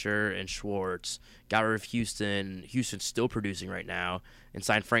rid of Fisher and Schwartz, got rid of Houston. Houston's still producing right now, and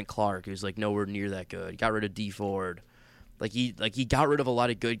signed Frank Clark, who's like nowhere near that good. Got rid of D Ford. He got rid of a lot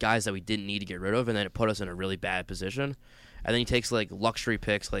of good guys that we didn't need to get rid of, and then it put us in a really bad position. And then he takes like luxury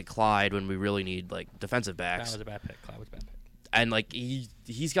picks like Clyde when we really need like defensive backs. Clyde was a bad pick. And like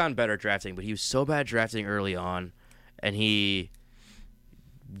he's gotten better at drafting, but he was so bad drafting early on, and he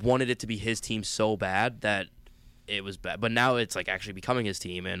wanted it to be his team so bad that it was bad. But now it's like actually becoming his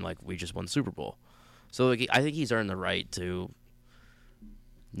team, and like we just won the Super Bowl. So like, I think he's earned the right to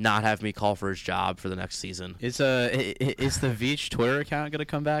not have me call for his job for the next season. Is the Veach Twitter account gonna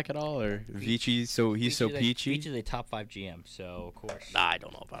come back at all, or Veachy? He's so peachy. Veach is a top 5 GM, so of course. I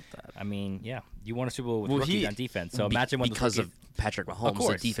don't know about that. I mean, yeah, you won a Super Bowl with Well, rookies on defense. So imagine when because those of Patrick Mahomes, the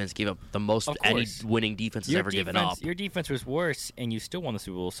course. defense gave up the most Of any course. winning defense has ever given up. Your defense was worse, and you still won the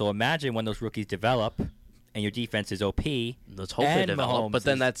Super Bowl. So imagine when those rookies develop, and your defense is OP. Let's hope they and develop. Mahomes But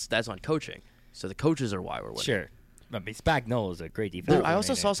then is- that's on coaching. So the coaches are why we're winning. Sure. I mean, Spagnuolo is a great defense. Well, I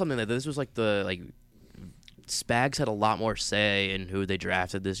also saw something that this was like Spags had a lot more say in who they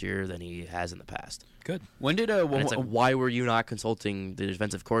drafted this year than he has in the past. Good. When did And it's like, why were you not consulting the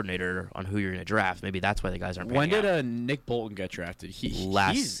defensive coordinator on who you're going to draft? Maybe that's why the guys aren't. when panning did out. Nick Bolton get drafted?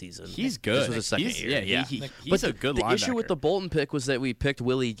 Last season. He's good. This was his second He's, year. Yeah. he's But a good the linebacker. issue with the Bolton pick was that we picked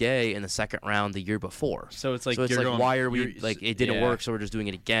Willie Gay in the second round the year before. So it's like you're you're going- why are we you're- like it didn't yeah. work, so we're just doing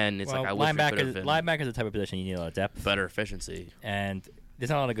it again. It's like I wish we could have been linebacker is the type of position you need a lot of depth, better efficiency. and there's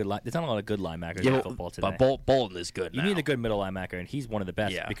not a lot of good linebackers in football today. But Bolton is good. You now. need a good middle linebacker, and he's one of the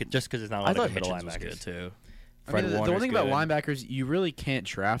best. Yeah. Because there's not a I lot thought of good middle Hitchens was linebackers. good too. Fred the one Warner's thing about good. linebackers, you really can't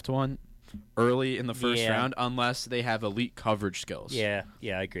draft one early in the first Yeah. round unless they have elite coverage skills. Yeah,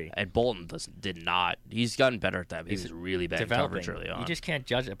 I agree. And Bolton did not. He's gotten better at that. But he He's was really bad in Developing. coverage early on. You just can't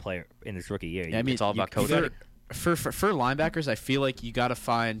judge a player in his rookie year. Yeah, I mean, It's all about you- coaching. For linebackers, I feel like you got to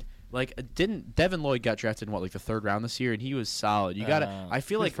find didn't Devin Lloyd got drafted in the third round this year, and he was solid. You got to. I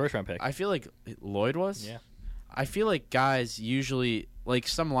feel he was like first round pick. I feel like Lloyd was. Yeah. I feel like guys usually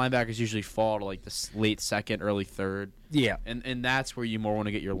some linebackers usually fall to the late second, early third, Yeah, and that's where you more want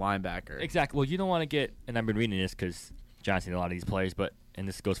to get your linebacker. exactly. Well, you don't want to get, and I've been reading this because John's seen a lot of these players, and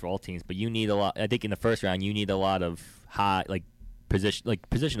this goes for all teams. But you need a lot. I think in the first round, you need a lot of high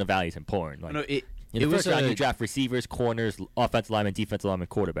position of value is important. Like, No, in the first round, you draft receivers, corners, offensive lineman, defensive lineman,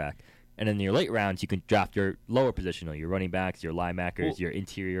 quarterback. And in your late rounds, you can draft your lower positional, your running backs, your linebackers, your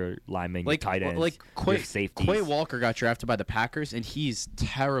interior linemen, your tight ends, your safeties. Quay Walker got drafted by the Packers, and he's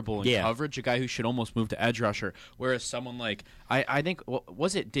terrible in Yeah. coverage. A guy who should almost move to edge rusher. Whereas someone I think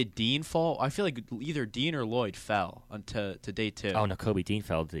did Dean fall? I feel like either Dean or Lloyd fell onto day 2. Oh no, Kobe Dean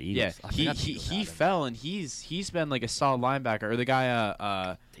fell to the Yeah, Eagles. I he forgot the Eagles he had him. fell, and he's been a solid linebacker. Or the guy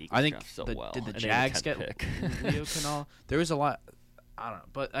The Eagles I think draft so did well, the and they were Jags 10th get pick. Leo Canal? There was a lot. I don't know,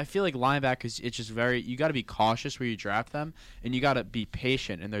 but I feel like linebackers, it's just you got to be cautious where you draft them, and you got to be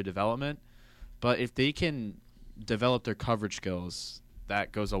patient in their development. But if they can develop their coverage skills,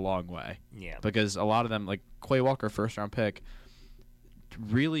 that goes a long way. Yeah. Because a lot of them, like Quay Walker, first round pick,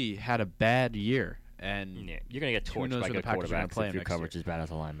 really had a bad year, and Yeah, you're gonna get Who torched knows by where the good Packers are gonna quarterbacks play if your next coverage year. is bad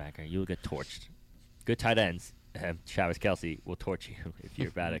as a linebacker. You'll get torched. Good tight ends, Travis Kelsey will torch you if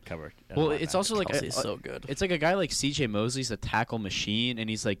you're bad at coverage. as a well, it's linebacker. also like Kelsey's so good. It's like a guy like C.J. Mosley's a tackle machine, and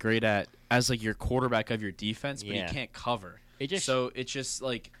he's great at as your quarterback of your defense, but Yeah. he can't cover. It just- so it's just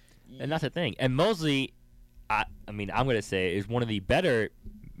and that's the thing. And Mosley, I mean, I'm gonna say is one of the better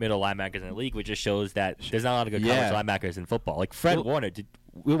middle linebackers in the league, which just shows that there's not a lot of good Yeah. coverage linebackers in football. Like Fred Well- Warner,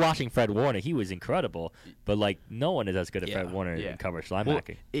 we were watching Fred Warner. He was incredible, but no one is as good as Yeah, Fred Warner yeah. in coverage Well,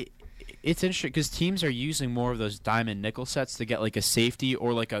 linebacker. it's interesting because teams are using more of those diamond nickel sets to get a safety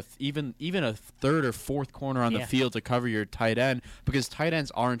or even a third or fourth corner on the Yeah. field to cover your tight end, because tight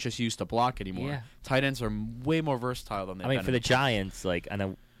ends aren't just used to block anymore. Yeah. Tight ends are way more versatile than they've I mean, been for in the Giants, I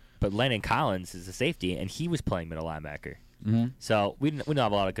know, but Landon Collins is a safety, and he was playing middle linebacker. Mm-hmm. So we don't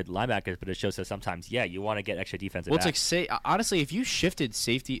have a lot of good linebackers, but it shows that sometimes, you want to get extra defensive Well, it's backs. honestly, if you shifted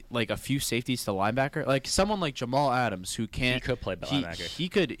safety, a few safeties to linebacker, someone like Jamal Adams who can't, He could play linebacker.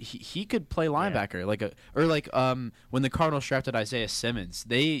 He could play linebacker, when the Cardinals drafted Isaiah Simmons,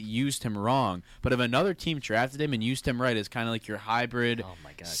 they used him wrong. But if another team drafted him and used him right as kind of your hybrid Oh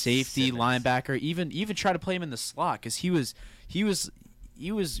my God, safety Simmons. linebacker, even try to play him in the slot, because he was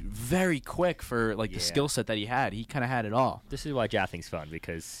very quick for the Yeah. skill set that he had. He kind of had it all. This is why drafting's fun,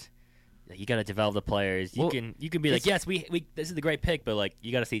 because you got to develop the players. You Well, can be like, yes, we this is the great pick, but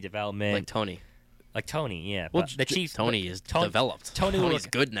you got to see development. Like Tony. Like Tony, yeah. Well, But the Chiefs. Tony is Tony- developed. Tony will Tony's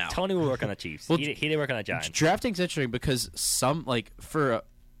work- good now. Tony will work on the Chiefs. Well, he didn't work on the Giants. Drafting's interesting because for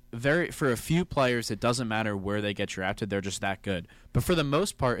a few players, it doesn't matter where they get drafted; they're just that good. But for the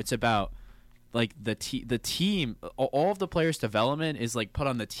most part, it's about the team. All of the players' development is put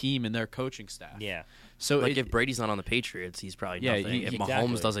on the team and their coaching staff. Yeah. So If Brady's not on the Patriots, he's probably Yeah, nothing. If exactly.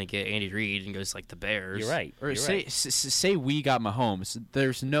 Mahomes doesn't get Andy Reid and goes the Bears, You're right. or You're say right. say we got Mahomes,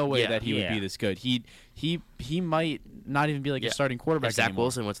 there's no way Yeah. that he would Yeah. be this good. He might not even be a starting quarterback If Zach anymore.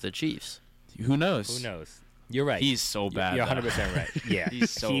 Wilson went to the Chiefs. Who knows? Who knows? You're right. He's so bad. You're 100% right. Yeah.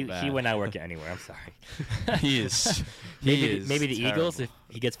 He's so bad. He would not work it anywhere. I'm sorry. He is. Maybe the Eagles if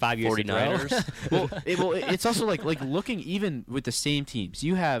he gets 5 years 49ers. well, it's also like looking even with the same teams.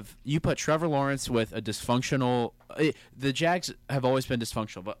 You put Trevor Lawrence with a dysfunctional. The Jags have always been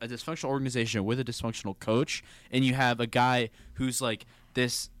dysfunctional, but a dysfunctional organization with a dysfunctional coach, and you have a guy who's like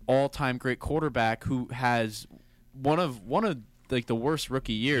this all-time great quarterback who has one of like the worst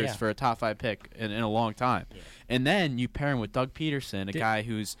rookie years for a top 5 pick in a long time. Yeah. And then you pair him with Doug Peterson, a guy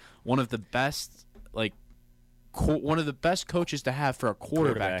who's one of the best one of the best coaches to have for a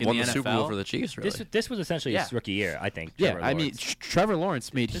quarterback in won the the NFL. Super Bowl for the Chiefs, really. This was essentially his rookie year, I think. I mean, Trevor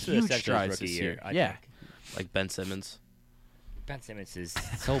Lawrence made huge strides this year. I think. Like Ben Simmons. Ben Simmons is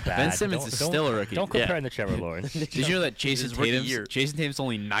so bad. Ben Simmons is still a rookie. Don't compare him to Trevor Lawrence. Did you know that Jason Tatum's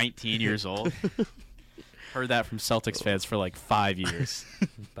only 19 years old? Heard that from Celtics fans for like 5 years.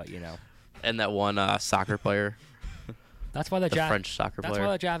 But And that one soccer player. That's why the draft. French soccer player. That's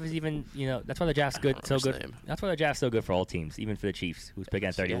why the draft is even. That's why the draft's good. So good. Name. That's why the draft's so good for all teams, even for the Chiefs, who's picking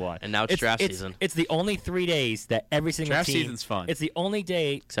at 31. Yeah. And now it's draft season. It's the only 3 days that every single draft team. season's fun. It's the only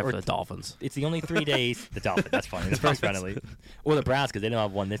day, except for the Dolphins. It's the only 3 days. The Dolphins. That's funny. The first round at least. Or the Browns because they don't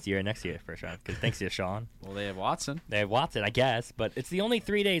have one this year and next year first round. Because thanks to Sean. Well, they have Watson. They have Watson, I guess. But it's the only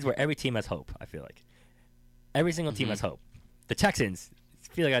 3 days where every team has hope. I feel like every single team has hope. The Texans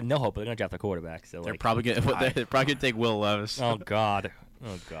feel like I have no hope, but they're gonna draft a quarterback. So they're probably gonna take Will Levis. Oh God.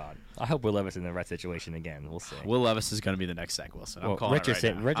 I hope Will Levis is in the right situation again. We'll see. Will Levis is gonna be the next Zach Wilson. I'm calling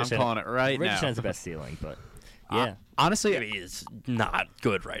Richardson, it right now. I'm calling it right now. Richardson's the best ceiling, but yeah. Honestly, he is not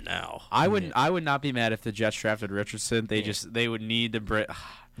good right now. I would not be mad if the Jets drafted Richardson. They would need to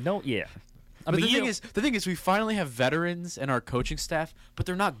No, yeah. But the thing is, we finally have veterans in our coaching staff, but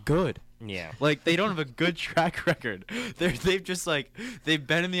they're not good. Yeah, like they don't have a good track record. They've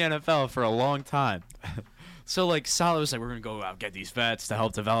been in the NFL for a long time. So like Saleh was like, we're gonna go out and get these vets to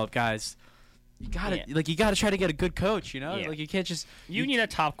help develop guys. You gotta try to get a good coach. Yeah. Like you can't just. You need a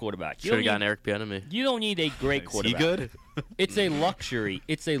top quarterback. Should have gotten Eric Bieniemy. You don't need a great quarterback. Is he good? It's a luxury.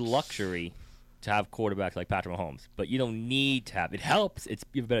 It's a luxury to have quarterbacks like Patrick Mahomes, but you don't need to have. It helps. You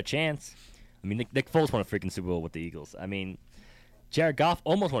have a better chance. I mean, Nick Foles won a freaking Super Bowl with the Eagles. I mean, Jared Goff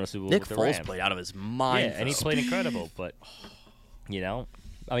almost won a Super Bowl with the Rams. Nick Foles played out of his mind. Yeah, and he played incredible. But,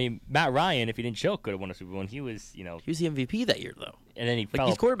 I mean, Matt Ryan, if he didn't choke, could have won a Super Bowl. And he was, He was the MVP that year, though. And then he fell.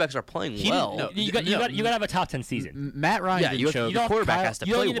 These quarterbacks are playing well. You got to have a top 10 season. Matt Ryan didn't choke. The quarterback has to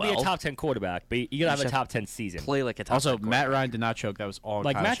play well. You don't need to be a top 10 quarterback, but you got to have a top 10 season. Play like a top 10 quarterback. Matt Ryan did not choke. That was all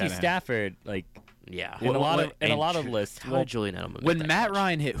like Kyle Matthew Shanahan. Stafford, yeah. In a lot of lists. Julian Edelman. When Matt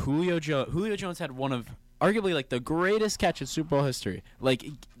Ryan hit Julio Jones had one of arguably like the greatest catch in Super Bowl history. Like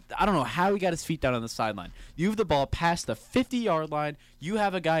I don't know how he got his feet down on the sideline. You have the ball past the 50-yard line. You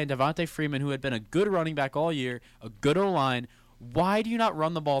have a guy in Devontae Freeman who had been a good running back all year, a good O-line. Why do you not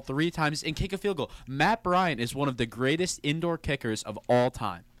run the ball 3 times and kick a field goal? Matt Bryant is one of the greatest indoor kickers of all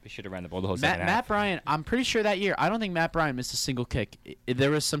time. We should have ran the ball the whole second half. Matt Bryant, I'm pretty sure that year, I don't think Matt Bryant missed a single kick.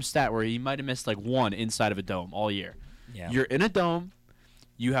 There was some stat where he might have missed like one inside of a dome all year. Yeah. You're in a dome.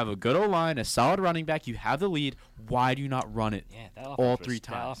 You have a good O-line, a solid running back. You have the lead. Why do you not run it all 3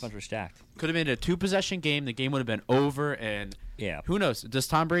 times? That offense was stacked. Could have been a 2-possession game. The game would have been over. And who knows? Does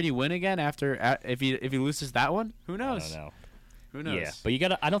Tom Brady win again after if he loses that one? Who knows? I don't know. Who knows? Yeah,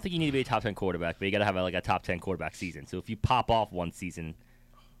 but I don't think you need to be a top 10 quarterback, but you got to have a top 10 quarterback season. So if you pop off one season,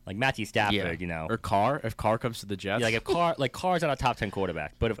 like Matthew Stafford, or Carr, if Carr comes to the Jets, if Carr's not a top 10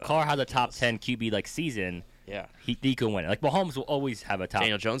 quarterback, but if Carr has a top 10 QB season, he can win it. Like Mahomes will always have a top.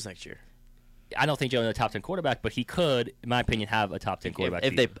 Daniel Jones next year. I don't think Jones is a top 10 quarterback, but he could, in my opinion, have a top 10 quarterback.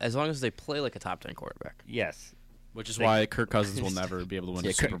 As long as they play like a top 10 quarterback. Yes. Which is why Kirk Cousins will never be able to win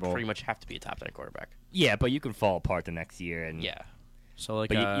the Super Bowl. Pretty much have to be a top 10 quarterback. Yeah, but you can fall apart the next year, and so like,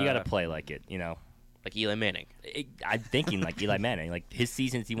 but you got to play like it, like Eli Manning. I'm thinking like Eli Manning, like his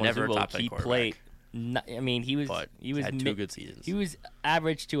seasons he won Never Super Bowl, he played. I mean, he was had 2 good seasons. He was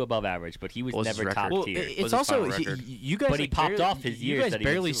average to above average, but he was never top tier. It's also you guys. But he popped off his years. You guys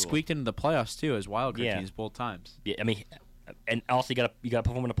barely squeaked into the playoffs too as wildcard teams both times. Yeah, I mean, and also you got to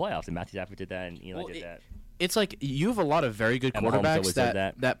perform in the playoffs. And Matthew Stafford did that, and Eli did that. It's like you have a lot of very good quarterbacks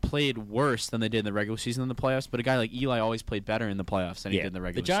that played worse than they did in the regular season in the playoffs, but a guy like Eli always played better in the playoffs than he did in the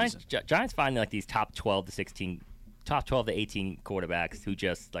regular season. Giants find like these top 12 to 18 quarterbacks who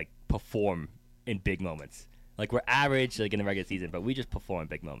just like perform in big moments. Like we're average like in the regular season, but we just perform in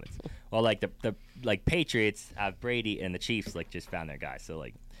big moments. Well, like the Patriots have Brady and the Chiefs like just found their guys. So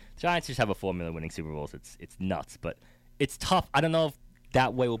like the Giants just have a formula winning Super Bowls. It's nuts, but it's tough. I don't know if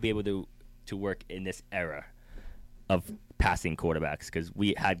that way we'll be able to work in this era of passing quarterbacks because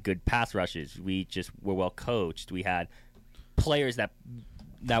we had good pass rushes. We just were well coached. We had players that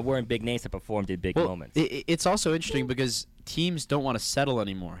weren't big names that performed in big moments. It's also interesting because teams don't want to settle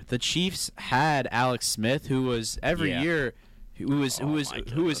anymore. The Chiefs had Alex Smith, who was every year, who was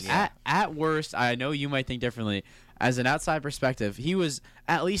at worst. I know you might think differently. As an outside perspective, he was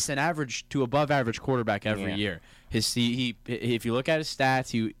at least an average to above average quarterback every year. If you look at his stats,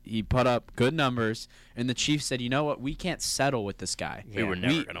 he put up good numbers, and the Chiefs said, you know what, we can't settle with this guy. We were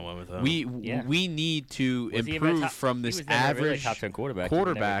never going to win with him. We need to improve from this average top 10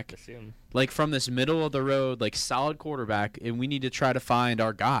 quarterback, like from this middle of the road, like solid quarterback, and we need to try to find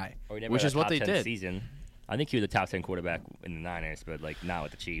our guy, which is what they did. Season. I think he was a top 10 quarterback in the Niners, but like not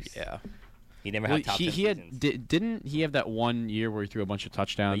with the Chiefs. Yeah. He never had top 10 seasons. Didn't he have that 1 year where he threw a bunch of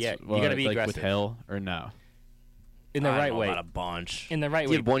touchdowns? Yeah, you got to be like aggressive with Hill or no? In the right way. Not a bunch. In the right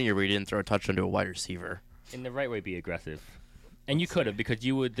way. He had 1 year where he didn't throw a touchdown to a wide receiver. In the right way, be aggressive. And you could have because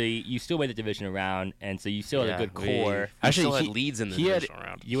you still made the division around, and so you still had a good core. Actually, still had leads in the divisional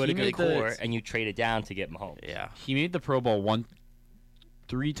round. You had a good core, and you traded down to get Mahomes. Yeah. He made the Pro Bowl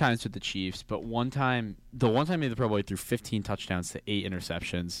 3 times with the Chiefs, but the one time he made the Pro Bowl, he threw 15 touchdowns to 8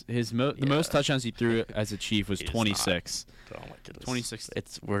 interceptions. The most touchdowns he threw as a Chief was 26. Oh my goodness. 26.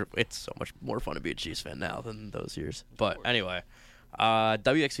 It's so much more fun to be a Chiefs fan now than those years. But anyway,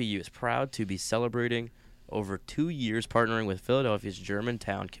 WXVU is proud to be celebrating over 2 years partnering with Philadelphia's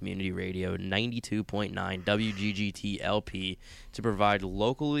Germantown Community Radio 92.9 WGGT LP to provide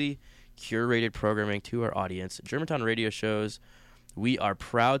locally curated programming to our audience. Germantown radio shows we are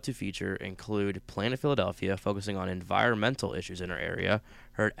proud to feature include Planet Philadelphia, focusing on environmental issues in our area,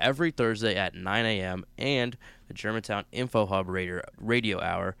 heard every Thursday at 9 a.m., and the Germantown Info Hub radio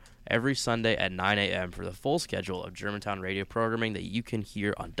hour every Sunday at 9 a.m. For the full schedule of Germantown radio programming that you can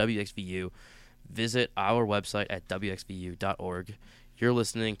hear on WXVU, visit our website at wxvu.org. You're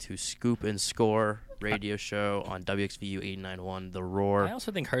listening to Scoop and Score radio show on WXVU 89.1 The Roar. I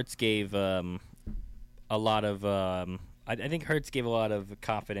also think Hertz gave a lot of I think Hertz gave a lot of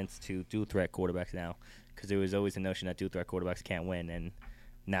confidence to dual threat quarterbacks now, because there was always a notion that dual threat quarterbacks can't win, and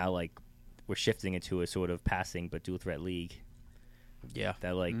now like we're shifting into a sort of passing but dual threat league. Yeah,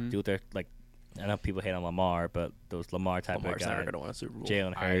 that dual threat, like I know people hate on Lamar, but those Lamar type Lamar's of guys, never going to win a Super Bowl.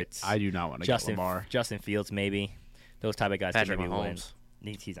 Jalen Hurts, I do not want to get Lamar. Justin Fields, maybe those type of guys Patrick can maybe Mahomes.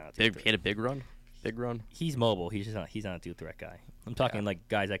 win. He's not. He had a big run. He's mobile. He's not a dual threat guy. I'm talking like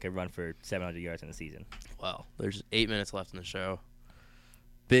guys that could run for 700 yards in a season. Well, there's 8 minutes left in the show.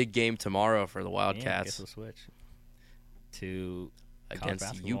 Big game tomorrow for the Wildcats. Yeah, I guess we'll switch to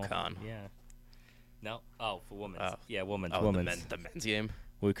against UConn. Yeah. No. Oh, for women's. Oh. Yeah, women's. Oh, women's. The men's game.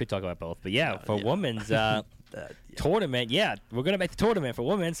 Well, we could talk about both, but yeah, for women's tournament. Yeah, we're gonna make the tournament for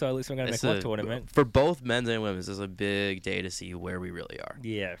women, so at least we're gonna make one tournament for both men's and women's. This is a big day to see where we really are.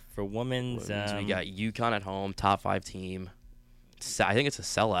 Yeah, for women's, we got UConn at home, top 5 team. I think it's a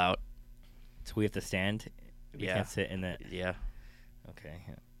sellout. So we have to stand. We can't sit in the. Yeah. Okay.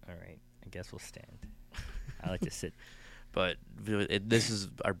 All right. I guess we'll stand. I like to sit. But this is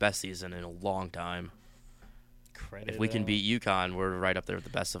our best season in a long time. If we can beat UConn, we're right up there with the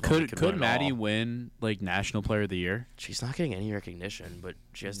best of them. Could Maddie win like National Player of the Year? She's not getting any recognition, but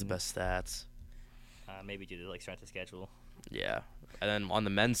she has the best stats. Maybe due to like strength of schedule. Yeah, and then on the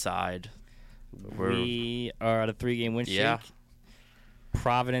men's side, we are at a 3-game win streak. Yeah.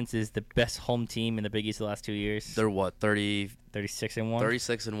 Providence is the best home team in the Big East the last 2 years. They're what, 36-1?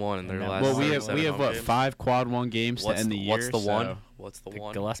 36-1 in their last. Well, we have what, 5 quad 1 games to end the year. What's the one? What's the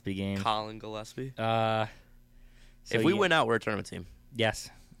one? Gillespie game. Colin Gillespie. So if we win out, we're a tournament team. Yes.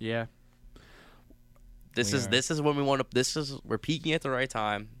 Yeah. This is when we want to. We're peaking at the right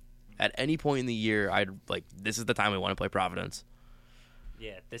time. At any point in the year, this is the time we want to play Providence.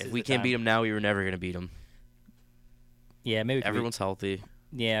 Yeah. If we can't beat them now, we were never going to beat them. Yeah, maybe everyone's healthy.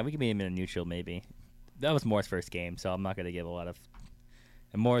 Yeah, we can beat him in a neutral, maybe. That was Moore's first game, so I'm not going to give a lot of.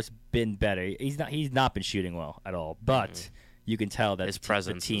 And Moore's been better. He's not been shooting well at all, but you can tell that his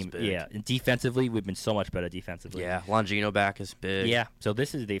presence the team. is big. Yeah, and defensively, we've been so much better defensively. Yeah, Longino back is big. Yeah, so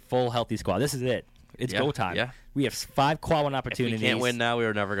this is the full healthy squad. This is it. It's go time. Yeah, we have 5 quad 1 opportunities. If we can't win now, we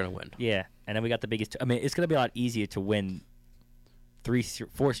were never going to win. Yeah, and then we got the biggest. I mean, it's going to be a lot easier to win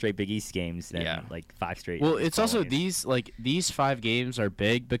 4 straight Big East games than like 5 straight. Well, it's also games. these 5 games are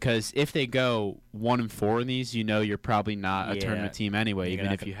big because if they go 1-4 in these, you're probably not a tournament team anyway. Even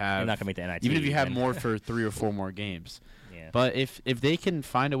if you have, you're not gonna make the NIT. Even if you have more for 3 or 4 more games. Yeah. But if they can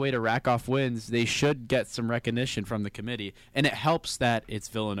find a way to rack off wins, they should get some recognition from the committee, and it helps that it's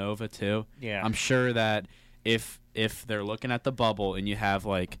Villanova too. Yeah. I'm sure that if they're looking at the bubble and you have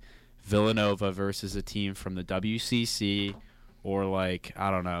like Villanova versus a team from the WCC, or like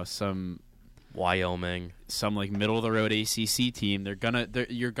I don't know, some Wyoming, some like middle of the road ACC team. You're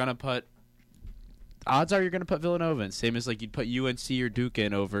gonna put. Odds are you're gonna put Villanova in, same as like you'd put UNC or Duke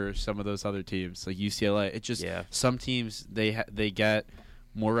in over some of those other teams like UCLA. It just some teams they get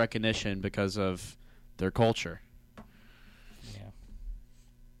more recognition because of their culture. Yeah,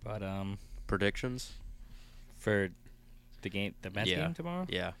 but predictions for the men's game tomorrow.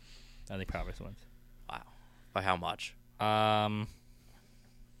 Yeah, I think Providence wins. Wow, by how much? 5.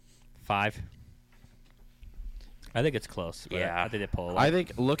 I think it's close. Yeah, I think they pull away. I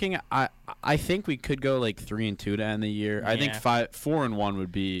think looking at I think we could go like 3-2 to end the year. I think 4-1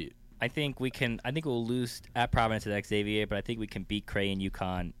 would be. I think we'll lose at Providence at Xavier, but I think we can beat Cray and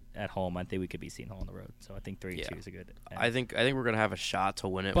UConn at home. I think we could beat Seton Hall on the road. So I think 3-2 is a good. I think we're gonna have a shot to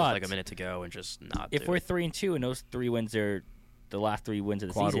win it with like a minute to go and just not. If we're 3-2 and those 3 wins are the last 3 wins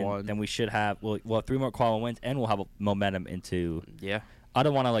of the season, one. then we should have we'll have 3 more quad 1 wins and we'll have a momentum into. Yeah. I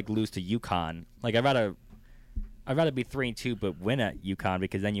don't want to like lose to UConn. Like I'd rather be 3-2 but win at UConn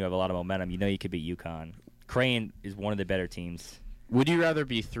because then you have a lot of momentum. You know you could beat UConn. Crane is one of the better teams. Would you rather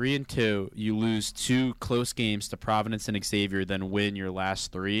be 3-2, you lose 2 close games to Providence and Xavier, than win your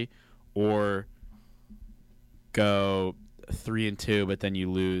last 3, or go 3-2 but then you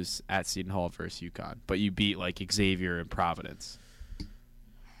lose at Seton Hall versus UConn, but you beat like Xavier and Providence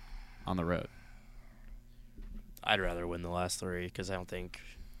on the road? I'd rather win the last 3 because I don't think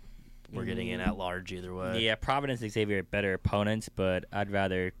we're getting in at large either way. Yeah, Providence and Xavier are better opponents, but I'd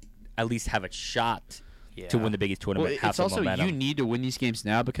rather at least have a shot to win the Big East tournament. Well, it's also momentum. You need to win these games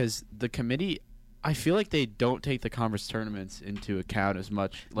now because the committee, I feel like they don't take the conference tournaments into account as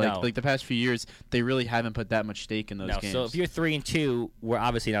much. Like the past few years, they really haven't put that much stake in those games. So if you're 3-2, we're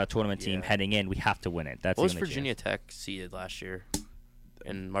obviously not a tournament team heading in. We have to win it. That's what was Virginia Tech seeded last year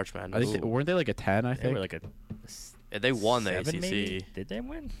in March Madness? I think weren't they like a 10? I think they were like they won the 7, ACC. Maybe? Did they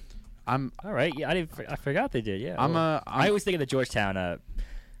win? All right. Yeah, I forgot they did. Yeah. I always think of the Georgetown.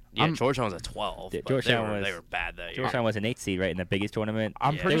 Georgetown was a 12. Georgetown they were bad that year. Georgetown was an 8 seed, right, in the Big East tournament.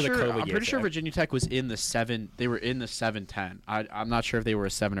 I'm pretty sure Virginia Tech was in the 7. They were in the 7-10. I'm not sure if they were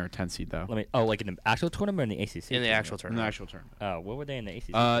a 7 or a 10 seed though. Like in the actual tournament or in the ACC? In the actual tournament. In the actual tournament. Oh, what were they in the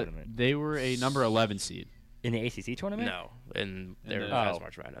ACC tournament? They were a number 11 seed. In the ACC tournament? No, they were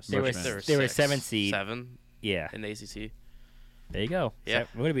March Madness. They were a 7 seed. 7. Yeah. In the ACC. There you go. Yeah,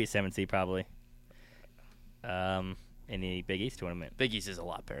 we're gonna be a 7 seed probably. In the Big East tournament. Big East is a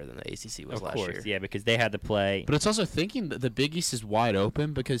lot better than the ACC was last year. Of course, yeah, because they had to play. But it's also thinking that the Big East is wide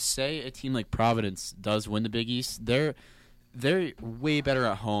open because say a team like Providence does win the Big East, they're way better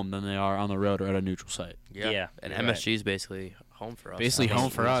at home than they are on the road or at a neutral site. Yeah. And MSG is basically home for us. Basically home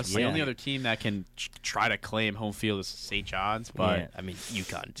for us. Yeah. The only other team that can try to claim home field is St. John's, but I mean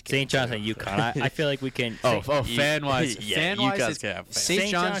UConn. St. John's and UConn. I feel like we can. Fan wise, St.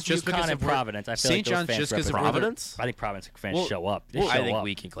 John's, just UConn, and Providence. I feel St. John's just because of Providence. I think Providence fans show up. I think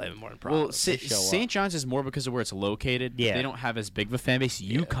we can claim it more than Providence. Well, St. John's is more because of where it's located. Yeah. They don't have as big of a fan base.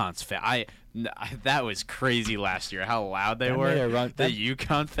 UConn's that was crazy last year. How loud they were. The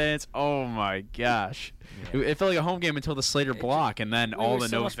UConn fans. Oh my gosh. Yeah. It felt like a home game until the Slater block, and then all the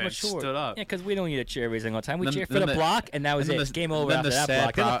Nova fans stood up. Yeah, because we don't need to cheer every single time. We cheer for the block, and that was it. Game over after that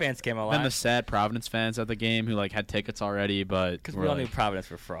block. Then the fans came alive. Then the sad Providence fans at the game who had tickets already, but because we all knew Providence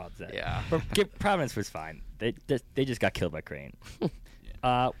were frauds. Yeah, but Providence was fine. They just got killed by Crane.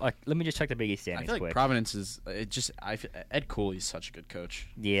 Let me just check the Big East standings. I feel like Providence is Ed Cooley's such a good coach.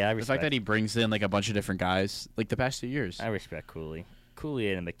 Yeah, I respect the fact that he brings in a bunch of different guys the past 2 years. I respect Cooley.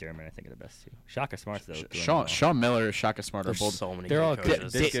 Cooley and McDermott, I think, are the best two. Shaka Smart's though. Sean Miller, Shaka Smart are both. So many. They're all good.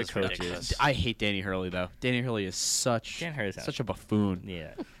 They're good coaches. I hate Danny Hurley though. Danny Hurley is such a buffoon.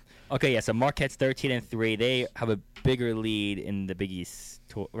 Yeah. Okay, yeah. So Marquette's 13-3. They have a bigger lead in the Big East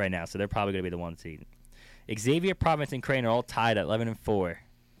right now, so they're probably going to be the 1 seed. Xavier, Providence, and Crane are all tied at 11-4 for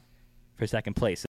second place.